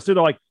getting on us, too.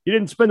 They're like, you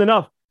didn't spend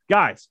enough.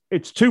 Guys,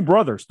 it's Two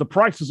Brothers. The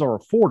prices are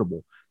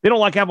affordable. They don't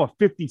like have a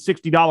 $50,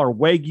 $60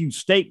 Wagyu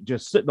steak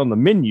just sitting on the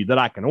menu that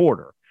I can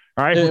order.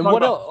 All right. And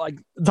what else? Like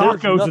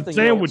tacos and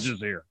sandwiches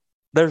here.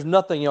 There's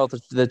nothing else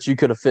that you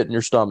could have fit in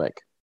your stomach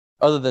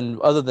other than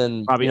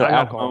Robbie, I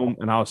got home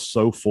and I was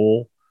so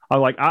full.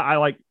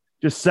 I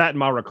just sat in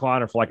my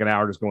recliner for like an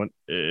hour just going,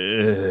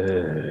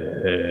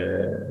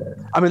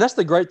 I mean, that's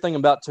the great thing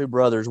about Two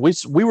Brothers.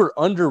 We were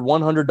under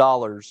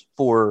 $100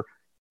 for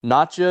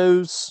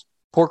nachos,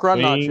 pork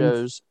rind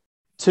nachos,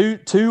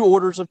 two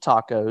orders of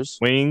tacos,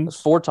 wings,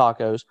 4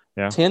 tacos,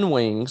 10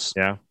 wings,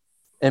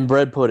 and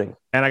bread pudding.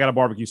 And I got a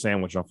barbecue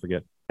sandwich, don't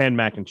forget, and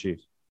mac and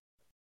cheese.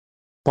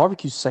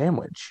 Barbecue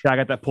sandwich? Yeah, I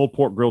got that pulled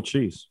pork grilled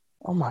cheese.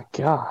 Oh my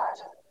God,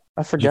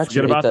 I forgot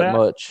you ate about that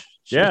much.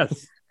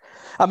 Yes.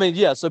 I mean,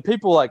 yeah. So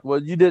people like,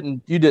 well, you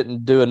didn't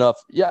do enough.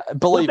 Yeah,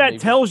 believe me. What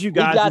that tells you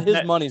guys, he got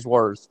his money's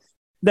worth.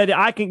 That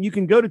you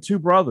can go to Two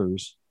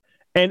Brothers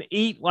and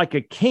eat like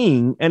a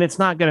king, and it's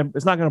not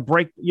gonna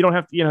break. You don't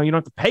have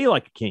to pay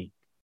like a king.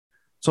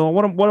 So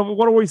what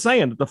are we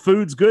saying? That the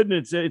food's good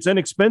and it's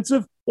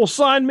inexpensive? Well,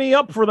 sign me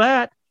up for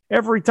that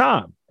every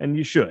time, and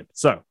you should.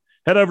 So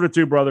head over to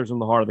Two Brothers in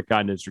the heart of the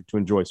Cotton District to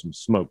enjoy some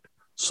smoked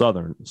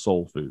Southern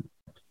soul food.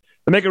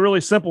 To make it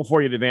really simple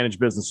for you at Advantage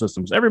Business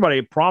Systems,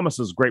 everybody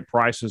promises great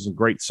prices and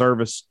great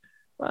service.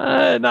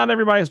 Not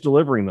everybody's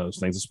delivering those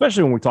things,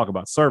 especially when we talk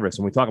about service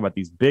and we talk about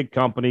these big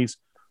companies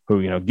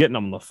who, getting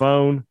them on the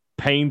phone,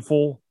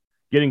 painful,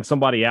 getting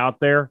somebody out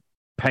there,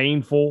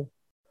 painful,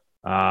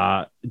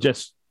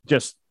 just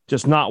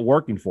not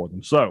working for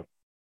them. So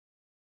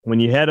when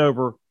you head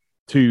over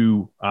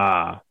to,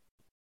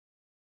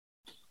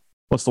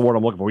 what's the word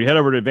I'm looking for? You head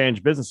over to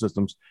Advantage Business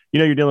Systems,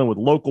 you're dealing with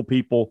local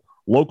people,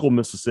 local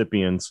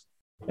Mississippians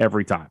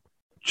every time.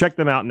 Check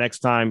them out next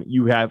time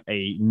you have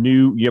a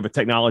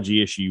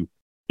technology issue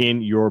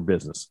in your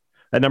business.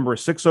 That number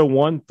is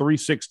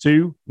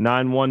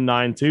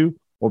 601-362-9192,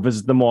 or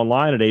visit them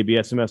online at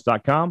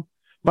absms.com.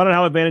 Find out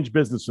how Advantage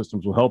Business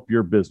Systems will help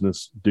your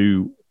business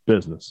do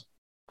business.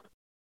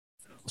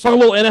 Let's talk a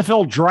little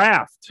NFL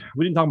draft.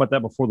 We didn't talk about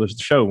that before the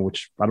show,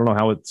 which I don't know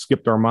how it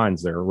skipped our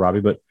minds there, Robbie,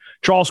 but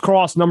Charles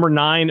Cross, number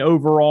 9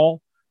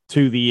 overall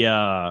to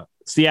the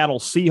Seattle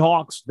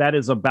Seahawks. That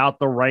is about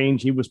the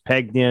range he was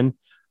pegged in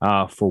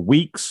for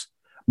weeks.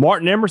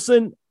 Martin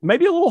Emerson,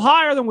 maybe a little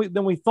higher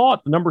than we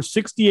thought. The number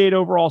 68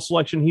 overall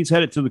selection. He's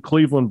headed to the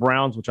Cleveland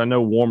Browns, which I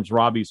know warms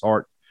Robbie's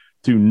heart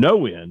to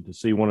no end to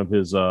see one of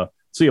his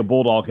see a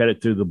Bulldog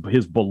headed to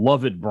his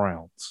beloved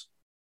Browns.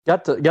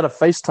 Got a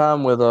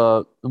FaceTime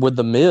with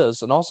the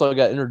Miz, and also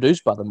got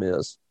introduced by the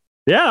Miz.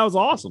 Yeah, that was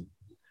awesome.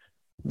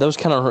 That was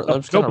kind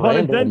of no pun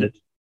intended.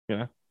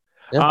 Yeah.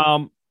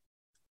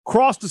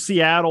 Cross to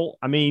Seattle.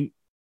 I mean,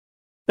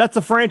 that's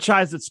a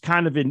franchise that's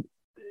kind of in.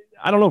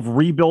 I don't know if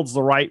rebuild's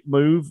the right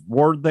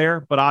word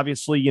there, but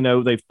obviously,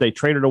 they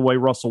traded away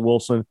Russell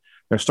Wilson.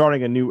 They're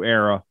starting a new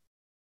era.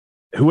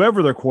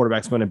 Whoever their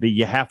quarterback's going to be,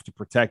 you have to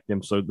protect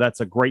him. So that's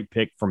a great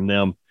pick from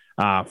them.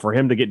 For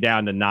him to get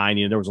down to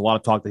 9, there was a lot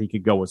of talk that he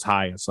could go as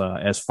high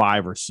as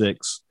 5 or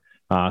 6.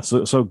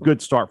 So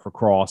good start for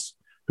Cross,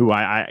 who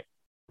I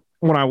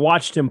when I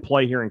watched him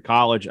play here in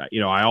college,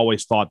 I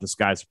always thought this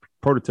guy's a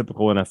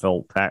prototypical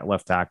NFL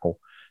left tackle.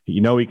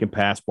 He can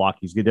pass block.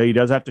 He's good. He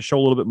does have to show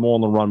a little bit more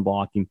on the run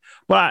blocking.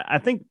 But I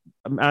think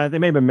they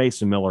may have been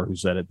Mason Miller who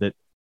said it, that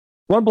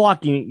run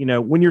blocking,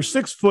 when you're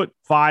 6'5",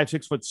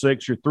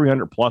 6'6", you're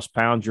 300+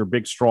 pounds, you're a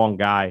big, strong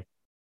guy.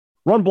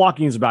 Run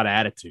blocking is about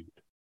attitude.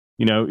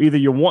 either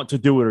you want to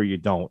do it or you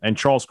don't. And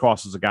Charles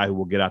Cross is a guy who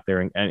will get out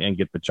there and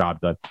get the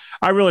job done.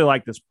 I really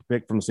like this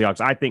pick from the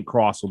Seahawks. I think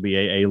Cross will be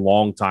a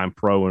long-time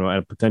pro and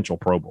a potential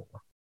Pro Bowler.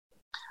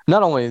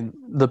 Not only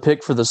the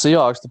pick for the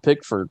Seahawks, the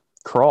pick for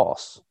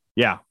Cross.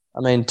 Yeah.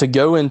 I mean, to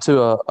go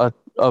into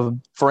a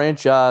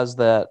franchise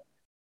that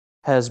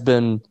has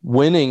been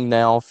winning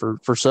now for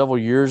several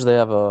years. They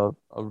have a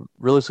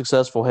really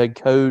successful head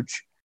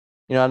coach.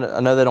 I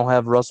know they don't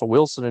have Russell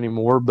Wilson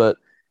anymore, but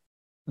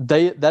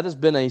that has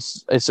been a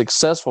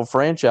successful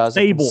franchise,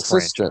 stable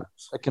franchise,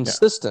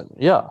 consistent,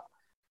 yeah.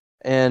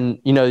 And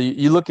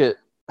you look at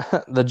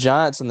the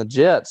Giants and the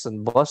Jets,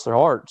 and bless their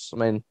hearts. I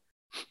mean,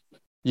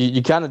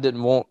 you kind of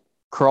didn't want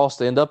Cross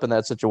to end up in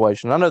that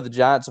situation. I know the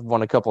Giants have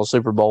won a couple of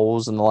Super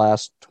Bowls in the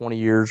last 20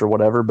 years or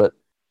whatever, but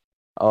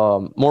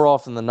more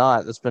often than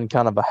not, it's been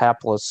kind of a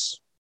hapless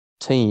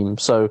team.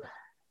 So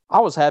I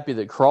was happy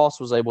that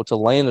Cross was able to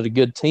land at a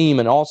good team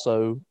and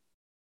also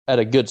at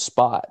a good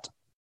spot.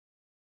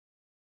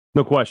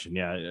 No question.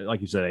 Yeah.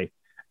 Like you said,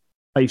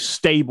 a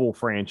stable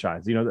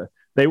franchise.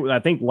 I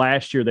think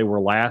last year they were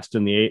last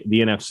in the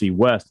NFC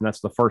West, and that's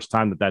the first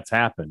time that's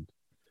happened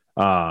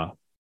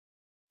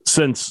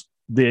since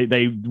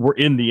they were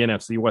in the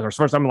NFC West. Or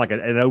first time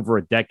in over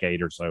a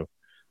decade or so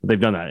they've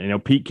done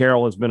that. Pete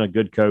Carroll has been a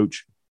good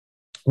coach.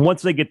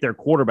 Once they get their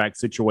quarterback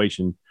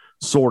situation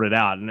sorted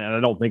out, and I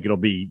don't think it'll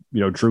be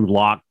Drew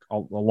Lock, a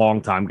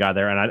long-time guy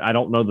there, and I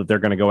don't know that they're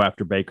going to go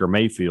after Baker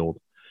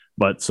Mayfield,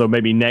 but so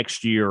maybe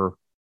next year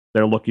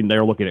they're looking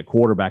at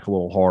quarterback a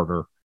little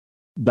harder.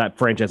 That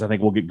franchise, I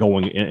think, will get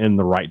going in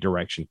the right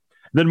direction.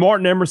 Then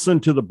Martin Emerson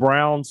to the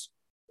Browns.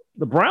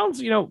 The Browns,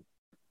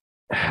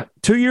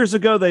 2 years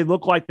ago, they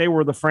looked like they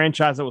were the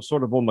franchise that was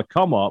sort of on the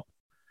come up.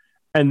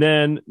 And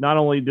then not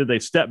only did they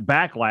step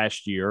back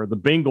last year, the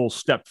Bengals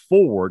stepped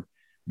forward.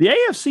 The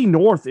AFC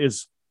North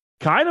is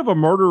kind of a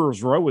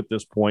murderer's row at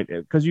this point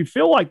because you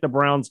feel like the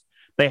Browns,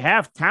 they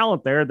have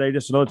talent there. They're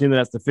just another team that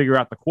has to figure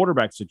out the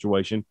quarterback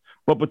situation.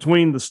 But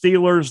between the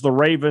Steelers, the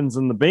Ravens,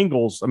 and the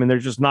Bengals, I mean,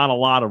 there's just not a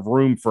lot of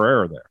room for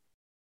error there.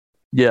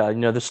 Yeah,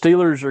 the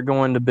Steelers are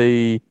going to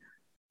be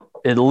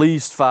at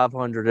least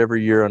 500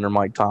 every year under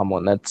Mike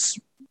Tomlin. That's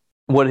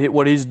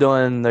what he's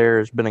done there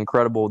has been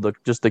incredible,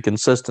 just the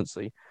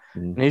consistency.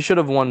 Mm-hmm. And he should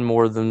have won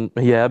more than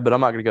he had, but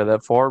I'm not going to go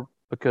that far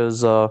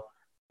because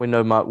we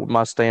know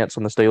my stance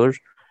on the Steelers.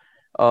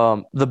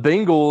 The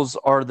Bengals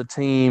are the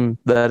team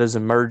that is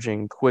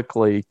emerging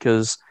quickly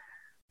because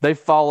they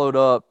followed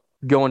up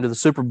going to the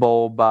Super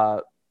Bowl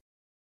by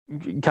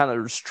kind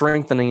of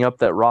strengthening up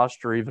that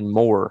roster even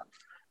more,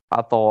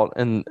 I thought,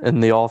 in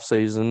the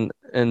offseason.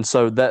 And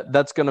so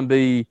that's going to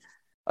be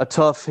a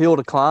tough hill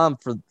to climb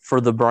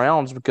for the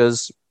Browns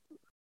because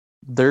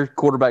their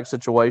quarterback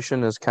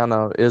situation is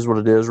what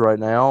it is right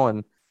now.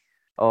 And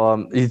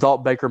you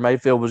thought Baker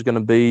Mayfield was going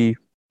to be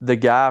the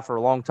guy for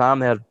a long time.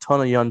 They had a ton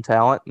of young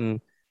talent,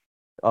 and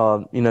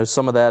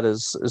some of that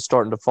is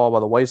starting to fall by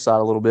the wayside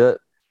a little bit.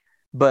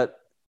 But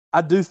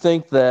I do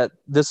think that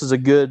this is a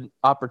good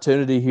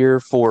opportunity here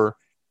for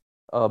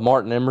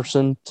Martin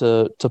Emerson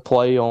to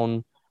play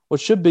on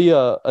what should be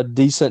a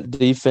decent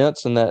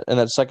defense in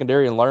that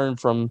secondary and learn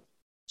from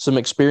some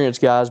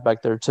experienced guys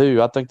back there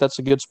too. I think that's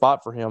a good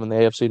spot for him in the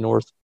AFC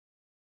North.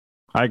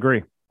 I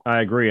agree.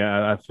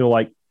 I feel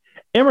like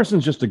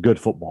Emerson's just a good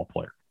football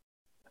player.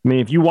 I mean,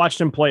 if you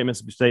watched him play at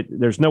Mississippi State,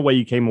 there's no way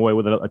you came away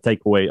with a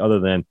takeaway other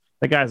than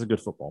that guy's a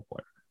good football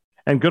player.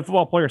 And good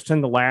football players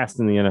tend to last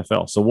in the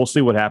NFL. So we'll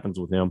see what happens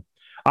with him.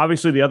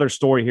 Obviously, the other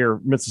story here,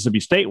 Mississippi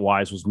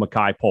State-wise, was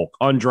Makai Polk,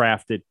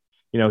 undrafted.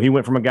 He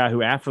went from a guy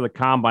who after the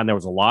combine, there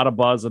was a lot of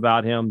buzz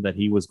about him that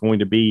he was going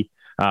to be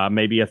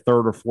maybe a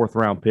third or fourth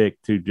round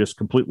pick to just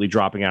completely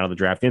dropping out of the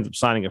draft. He ends up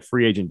signing a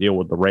free agent deal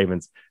with the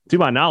Ravens. To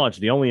my knowledge,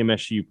 the only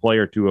MSU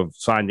player to have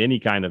signed any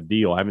kind of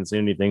deal. I haven't seen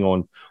anything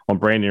on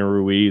Brandon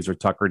Ruiz or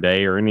Tucker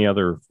Day or any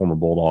other former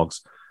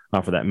Bulldogs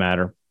for that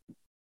matter.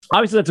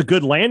 Obviously, that's a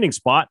good landing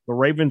spot. The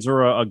Ravens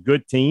are a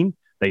good team.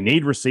 They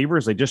need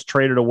receivers. They just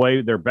traded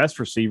away their best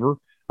receiver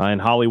in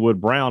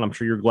Hollywood Brown. I'm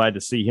sure you're glad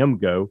to see him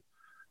go.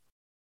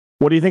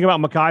 What do you think about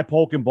Makai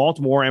Polk in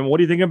Baltimore? And what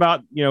do you think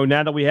about,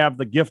 now that we have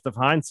the gift of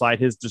hindsight,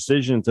 his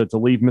decision to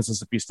leave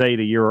Mississippi State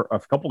a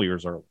couple of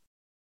years early?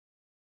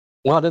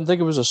 Well, I didn't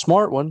think it was a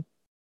smart one.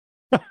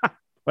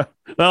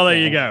 Well, there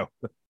you go.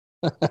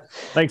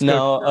 Thanks,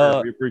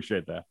 Coach. We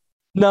appreciate that.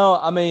 No,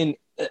 I mean,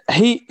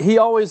 he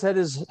always had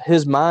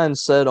his mind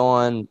set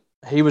on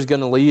he was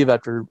going to leave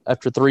after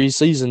 3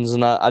 seasons,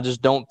 and I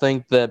just don't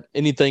think that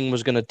anything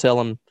was going to tell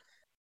him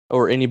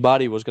or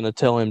anybody was going to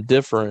tell him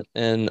different.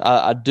 And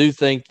I do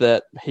think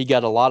that he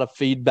got a lot of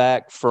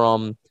feedback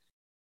from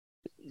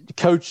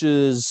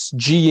coaches,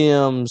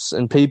 GMs,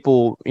 and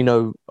people,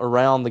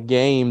 around the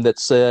game that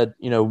said,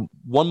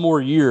 one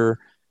more year,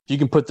 if you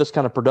can put this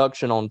kind of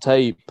production on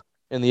tape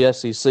in the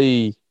SEC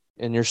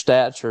and your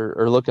stats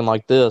are looking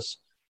like this,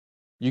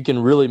 you can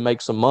really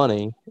make some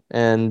money.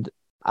 And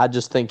I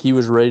just think he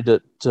was ready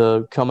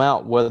to come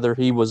out, whether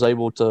he was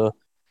able to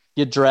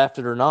get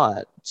drafted or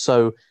not.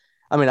 So,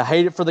 I mean, I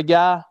hate it for the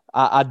guy.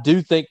 I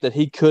do think that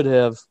he could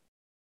have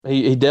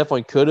he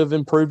definitely could have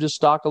improved his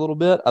stock a little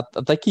bit. I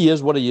think he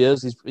is what he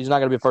is. He's not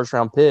going to be a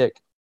first-round pick,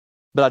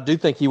 but I do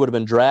think he would have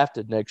been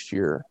drafted next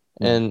year.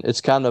 And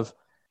it's kind of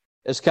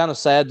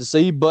sad to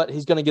see, but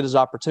he's going to get his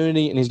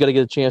opportunity, and he's going to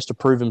get a chance to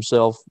prove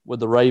himself with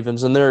the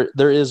Ravens. And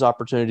there is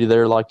opportunity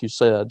there, like you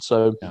said.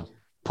 So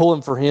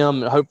pulling for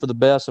him and hope for the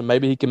best, and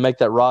maybe he can make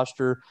that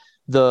roster.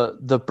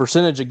 The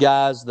percentage of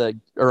guys that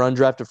are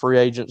undrafted free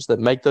agents that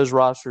make those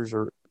rosters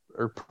are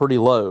pretty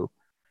low.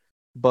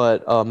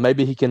 But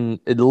maybe he can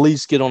at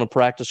least get on a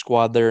practice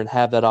squad there and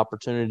have that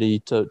opportunity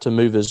to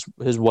move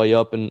his way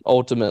up and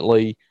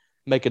ultimately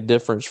make a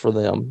difference for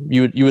them.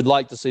 You would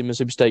like to see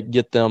Mississippi State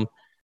get them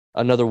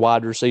another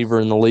wide receiver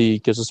in the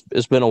league because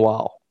it's been a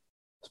while.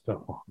 It's been a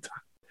long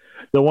time.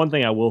 The one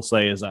thing I will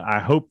say is I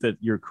hope that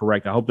you're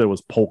correct. I hope that it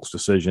was Polk's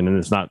decision and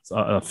it's not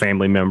a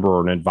family member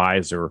or an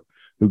advisor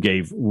who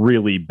gave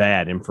really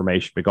bad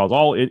information, because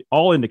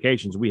all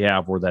indications we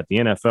have were that the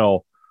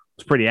NFL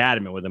was pretty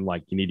adamant with him.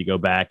 Like, you need to go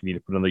back, you need to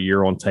put another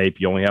year on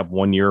tape. You only have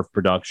 1 year of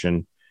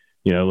production.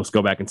 Let's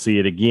go back and see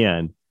it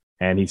again.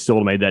 And he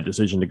still made that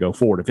decision to go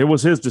forward. If it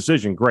was his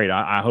decision, great.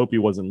 I hope he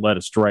wasn't led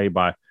astray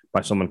by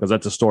someone, because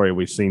that's a story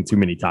we've seen too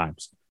many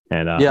times.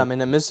 And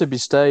at Mississippi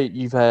State,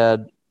 you've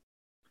had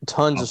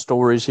tons of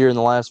stories here in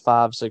the last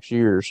 5-6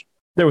 years.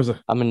 There was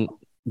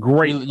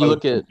great you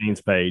look at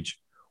Dean's page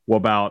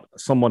about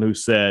someone who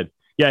said,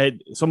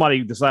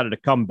 somebody decided to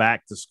come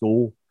back to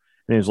school,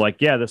 and he was like,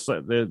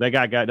 that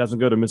guy doesn't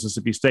go to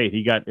Mississippi State.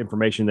 He got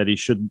information that he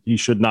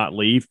should not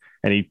leave,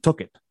 and he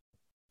took it.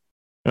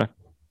 Yeah.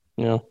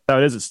 So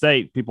it is at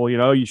State. People,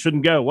 you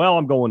shouldn't go. Well,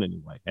 I'm going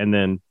anyway. And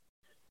then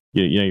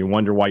you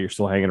wonder why you're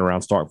still hanging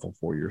around Starkville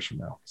 4 years from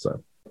now.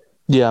 So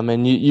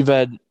you've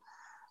had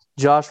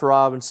Josh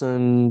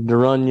Robinson,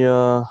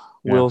 Darunya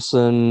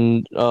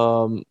Wilson,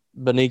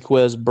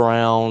 Beniquez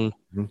Brown,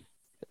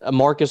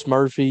 Marcus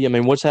Murphy.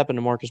 What's happened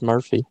to Marcus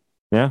Murphy?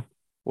 Yeah.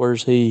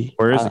 Where's he?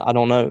 Where is he? I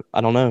don't know.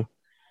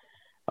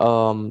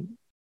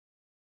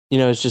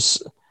 It's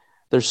just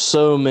there's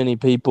so many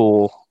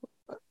people,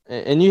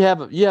 and you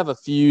have a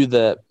few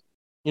that,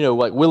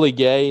 like Willie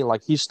Gay,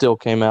 like he still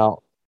came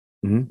out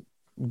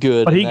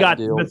good. But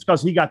that's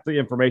because he got the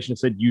information and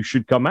said you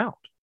should come out.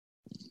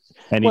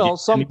 And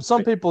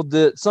some people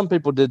did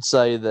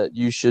say that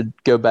you should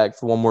go back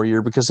for one more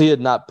year because he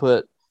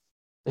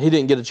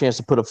didn't get a chance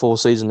to put a full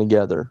season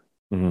together.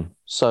 Mm-hmm.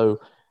 So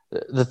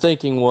the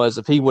thinking was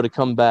if he would have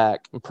come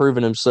back and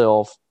proven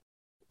himself,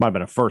 might have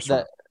been a first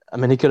round.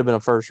 He could have been a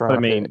first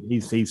round.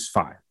 He's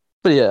fine.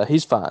 But yeah,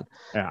 he's fine.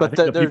 Yeah, but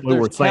the people who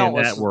were saying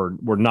that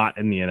were not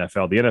in the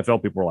NFL. The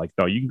NFL people were like,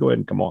 no, you can go ahead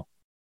and come on.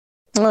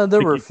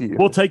 There were a few.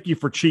 We'll take you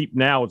for cheap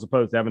now as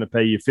opposed to having to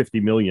pay you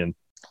 $50 million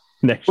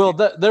next year.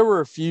 There were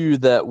a few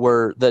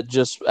that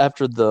just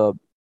after the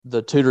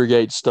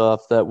Tutorgate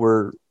stuff that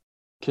were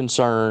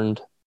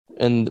concerned,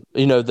 and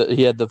that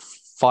he had the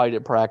fight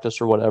at practice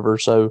or whatever.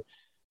 So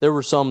there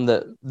were some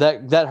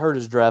that hurt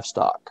his draft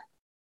stock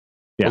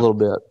a little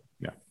bit.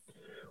 Yeah.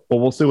 Well,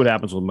 we'll see what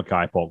happens with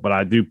Makai Polk, but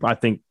I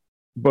think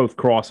both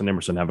Cross and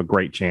Emerson have a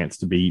great chance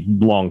to be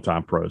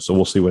longtime pros. So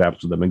we'll see what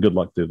happens with them, and good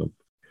luck to them.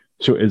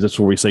 So is this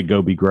where we say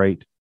go be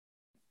great?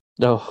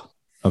 No.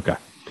 Okay.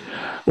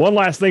 One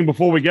last thing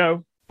before we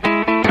go.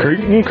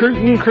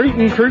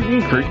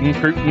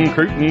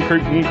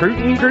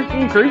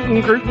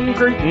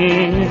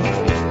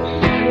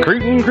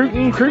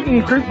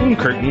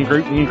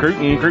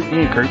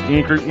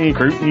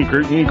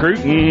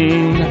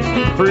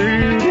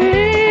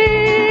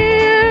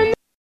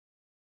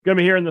 Going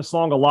to be hearing this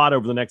song a lot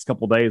over the next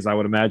couple of days, I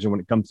would imagine,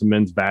 when it comes to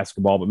men's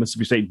basketball. But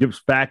Mississippi State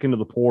dips back into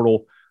the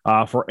portal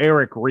for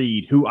Eric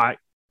Reed, who I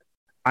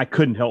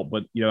couldn't help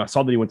but, I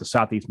saw that he went to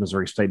Southeast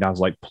Missouri State, and I was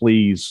like,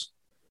 please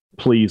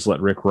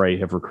let Rick Ray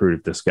have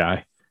recruited this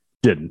guy.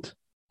 Did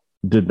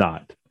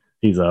not.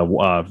 He's a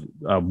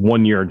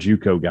 1 year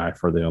JUCO guy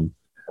for them,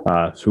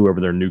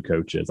 whoever their new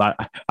coach is. I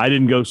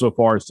didn't go so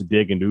far as to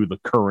dig into who the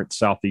current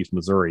Southeast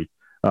Missouri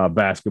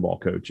basketball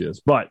coach is,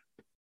 but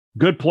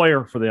good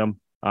player for them.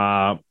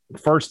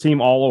 First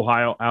team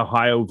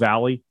Ohio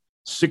Valley,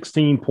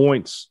 16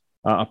 points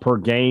per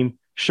game,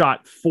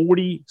 shot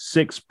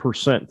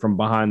 46% from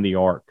behind the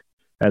arc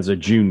as a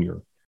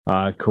junior,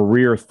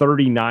 career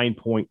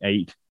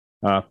 39.8%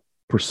 or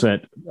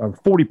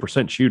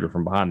 40% shooter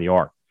from behind the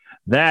arc.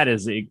 That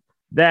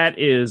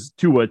is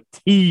to a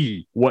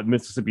T what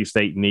Mississippi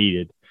State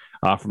needed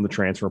from the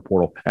transfer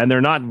portal, and they're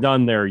not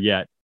done there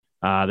yet.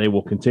 They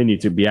will continue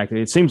to be active.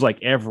 It seems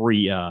like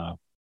every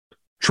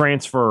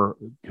transfer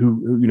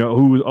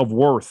who of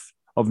worth,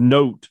 of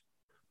note,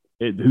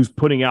 who's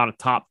putting out a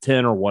top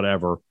 10 or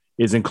whatever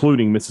is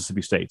including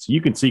Mississippi State. So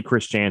you can see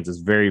Chris Jans is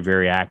very,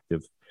 very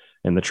active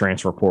in the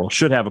transfer portal.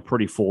 Should have a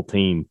pretty full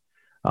team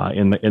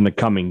in the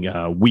coming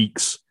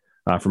weeks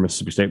for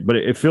Mississippi State. But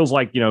it feels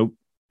like,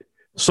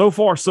 so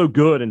far so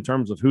good in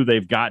terms of who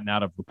they've gotten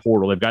out of the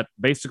portal. They've got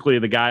basically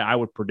the guy I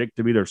would predict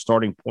to be their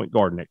starting point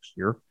guard next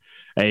year,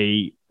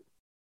 a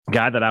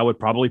guy that I would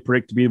probably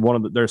predict to be one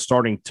of their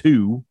starting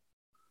two,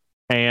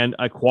 and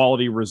a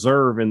quality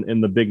reserve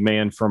in the big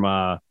man from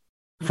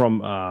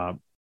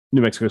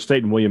New Mexico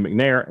State and William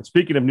McNair. And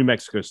speaking of New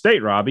Mexico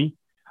State, Robbie,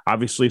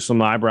 obviously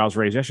some eyebrows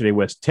raised yesterday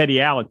was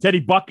Teddy Allen. Teddy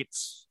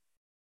Buckets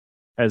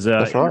has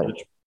entered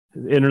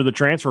the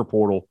transfer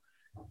portal.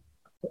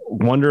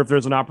 Wonder if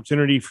there's an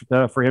opportunity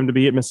for him to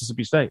be at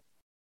Mississippi State.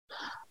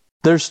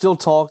 There's still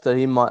talk that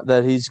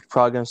he's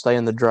probably going to stay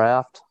in the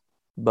draft,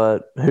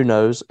 but who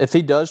knows? If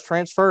he does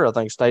transfer, I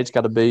think State's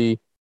got to be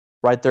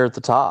right there at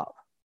the top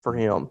for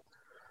him.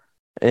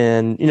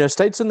 And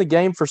State's in the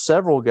game for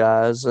several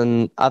guys,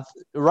 and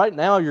right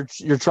now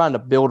you're trying to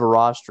build a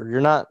roster.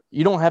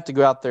 You don't have to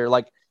go out there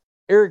like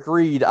Eric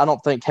Reed. I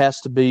don't think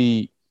has to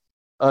be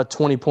a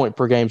 20-point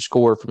per game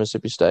scorer for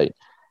Mississippi State.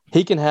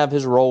 He can have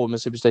his role with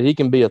Mississippi State. He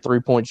can be a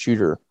 3-point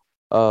shooter.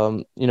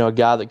 A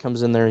guy that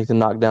comes in there and he can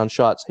knock down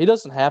shots. He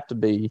doesn't have to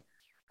be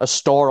a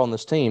star on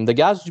this team. The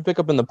guys that you pick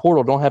up in the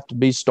portal don't have to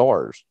be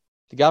stars.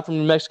 The guy from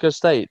New Mexico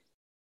State,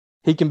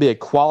 he can be a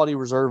quality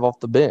reserve off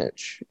the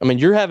bench. I mean,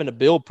 you're having to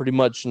build pretty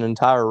much an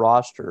entire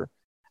roster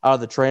out of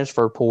the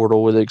transfer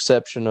portal with the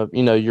exception of,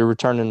 you're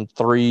returning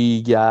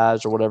 3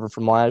 guys or whatever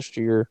from last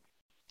year,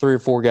 3 or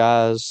 4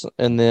 guys,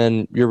 and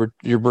then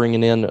you're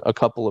bringing in a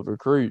couple of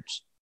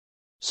recruits.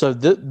 So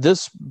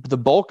the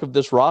bulk of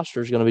this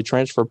roster is going to be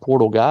transfer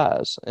portal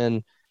guys,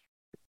 and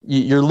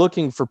you're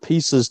looking for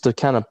pieces to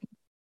kind of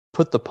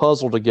put the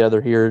puzzle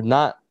together here,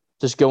 not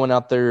just going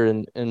out there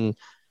and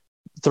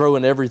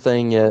throwing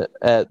everything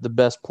at the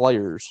best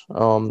players.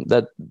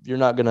 That you're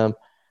not going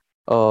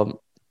to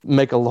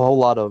make a whole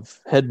lot of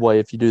headway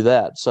if you do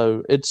that.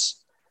 So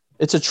it's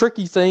a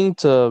tricky thing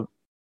to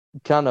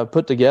kind of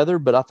put together,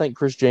 but I think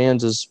Chris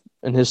Jans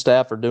and his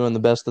staff are doing the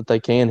best that they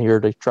can here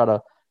to try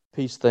to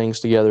piece things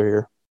together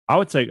here. I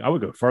would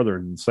go further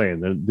than saying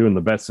they're doing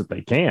the best that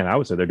they can. I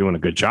would say they're doing a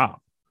good job.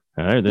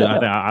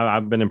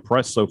 I've been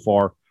impressed so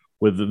far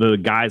with the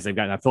guys they've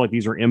gotten. I feel like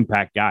these are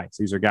impact guys.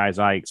 These are guys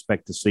I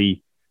expect to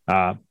see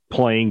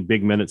playing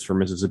big minutes for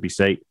Mississippi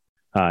State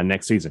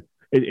next season.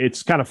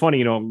 It's kind of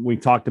funny, we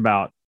talked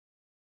about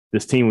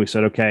this team. We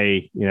said,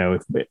 okay,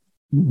 if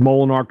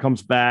Molinar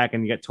comes back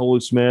and you got Tolu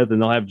Smith and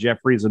they'll have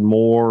Jeffries and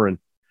Moore and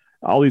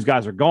all these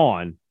guys are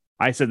gone.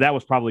 I said that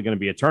was probably going to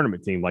be a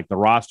tournament team, like the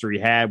roster he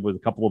had with a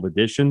couple of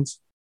additions.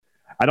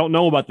 I don't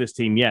know about this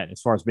team yet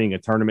as far as being a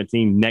tournament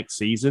team next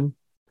season,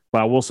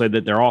 but I will say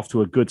that they're off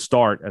to a good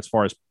start as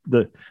far as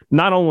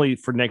not only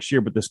for next year,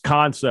 but this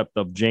concept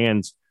of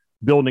Jans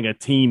building a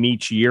team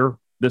each year.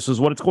 This is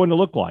what it's going to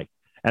look like.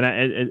 And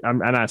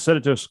I said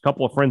it to a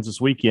couple of friends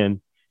this weekend,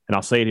 and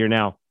I'll say it here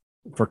now.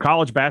 For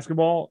college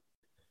basketball,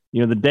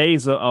 the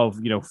days of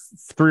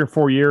 3 or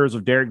 4 years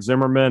of Derek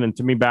Zimmerman and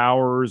Timmy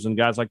Bowers and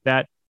guys like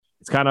that,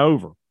 it's kind of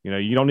over.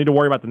 You don't need to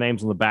worry about the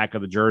names on the back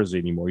of the jersey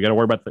anymore. You got to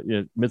worry about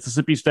the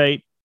Mississippi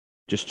State.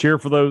 Just cheer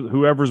for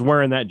whoever's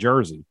wearing that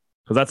jersey,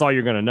 because that's all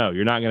you're going to know.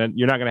 You're not going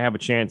to have a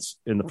chance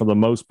for the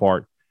most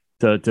part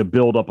to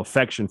build up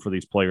affection for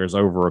these players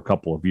over a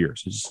couple of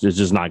years. It's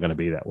just not going to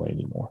be that way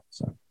anymore.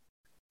 So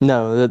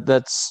no,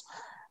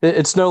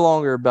 it's no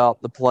longer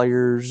about the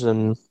players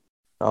and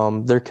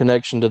their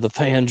connection to the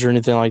fans or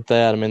anything like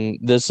that. I mean,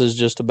 this is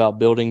just about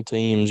building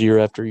teams year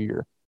after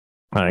year.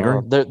 I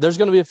agree. There's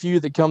going to be a few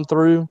that come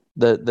through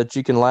that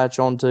you can latch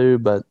onto,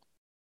 but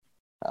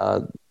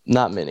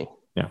not many.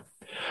 Yeah.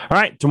 All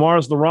right.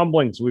 Tomorrow's the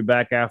Rumblings. We'll be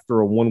back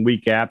after a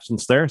 1-week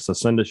absence there. So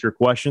send us your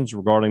questions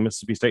regarding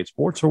Mississippi State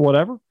sports or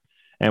whatever,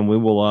 and we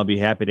will be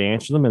happy to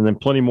answer them. And then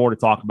plenty more to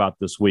talk about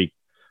this week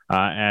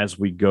as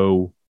we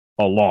go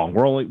along.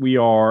 We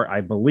are, I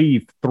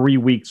believe, 3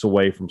 weeks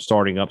away from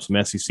starting up some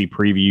SEC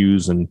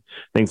previews and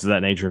things of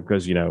that nature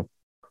because, we're going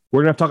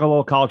to have to talk a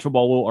little college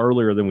football a little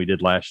earlier than we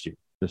did last year.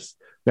 We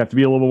have to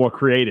be a little more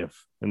creative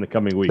in the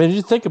coming weeks. Man,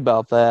 you think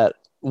about that.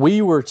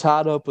 We were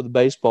tied up with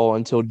baseball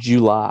until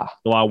July.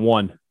 July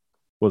 1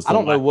 was. I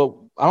don't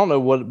know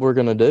what we're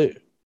gonna do.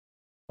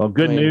 Well,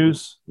 good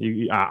news.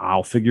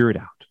 I'll figure it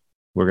out.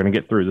 We're gonna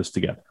get through this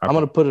together. I'm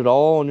gonna put it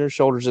all on your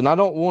shoulders, and I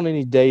don't want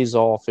any days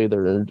off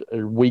either,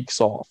 or weeks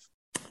off.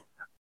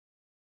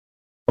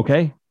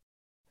 Okay.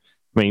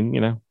 I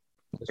mean, I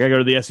gotta go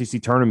to the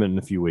SEC tournament in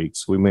a few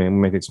weeks. We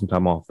may take some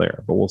time off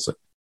there, but we'll see.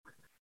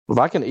 If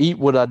I can eat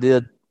what I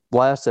did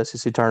last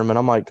SEC tournament,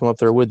 I might come up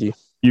there with you.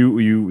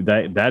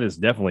 That is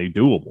definitely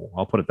doable.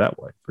 I'll put it that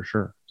way for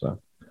sure. So, all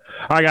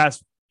right,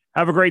 guys,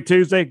 have a great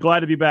Tuesday.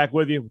 Glad to be back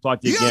with you. We'll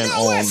talk to you again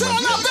on Wednesday.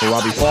 For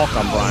Robbie Falk,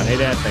 I'm Brian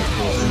Haydad. Thanks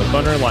for listening to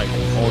Thunder and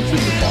Lightning on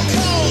Super Talk.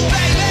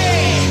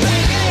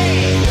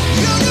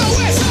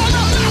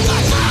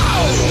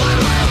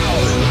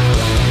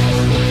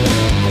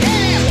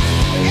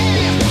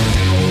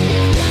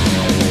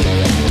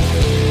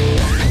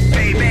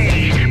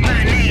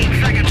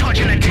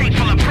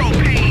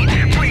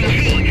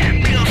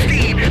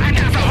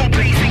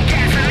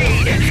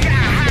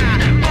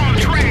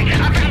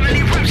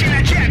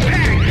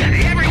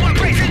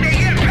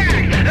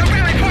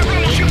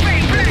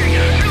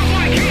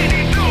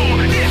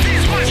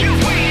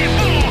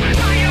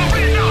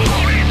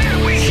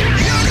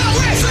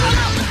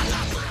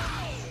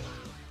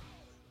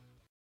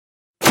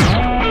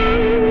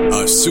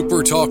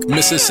 Super Talk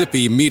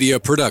Mississippi Media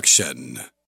Production.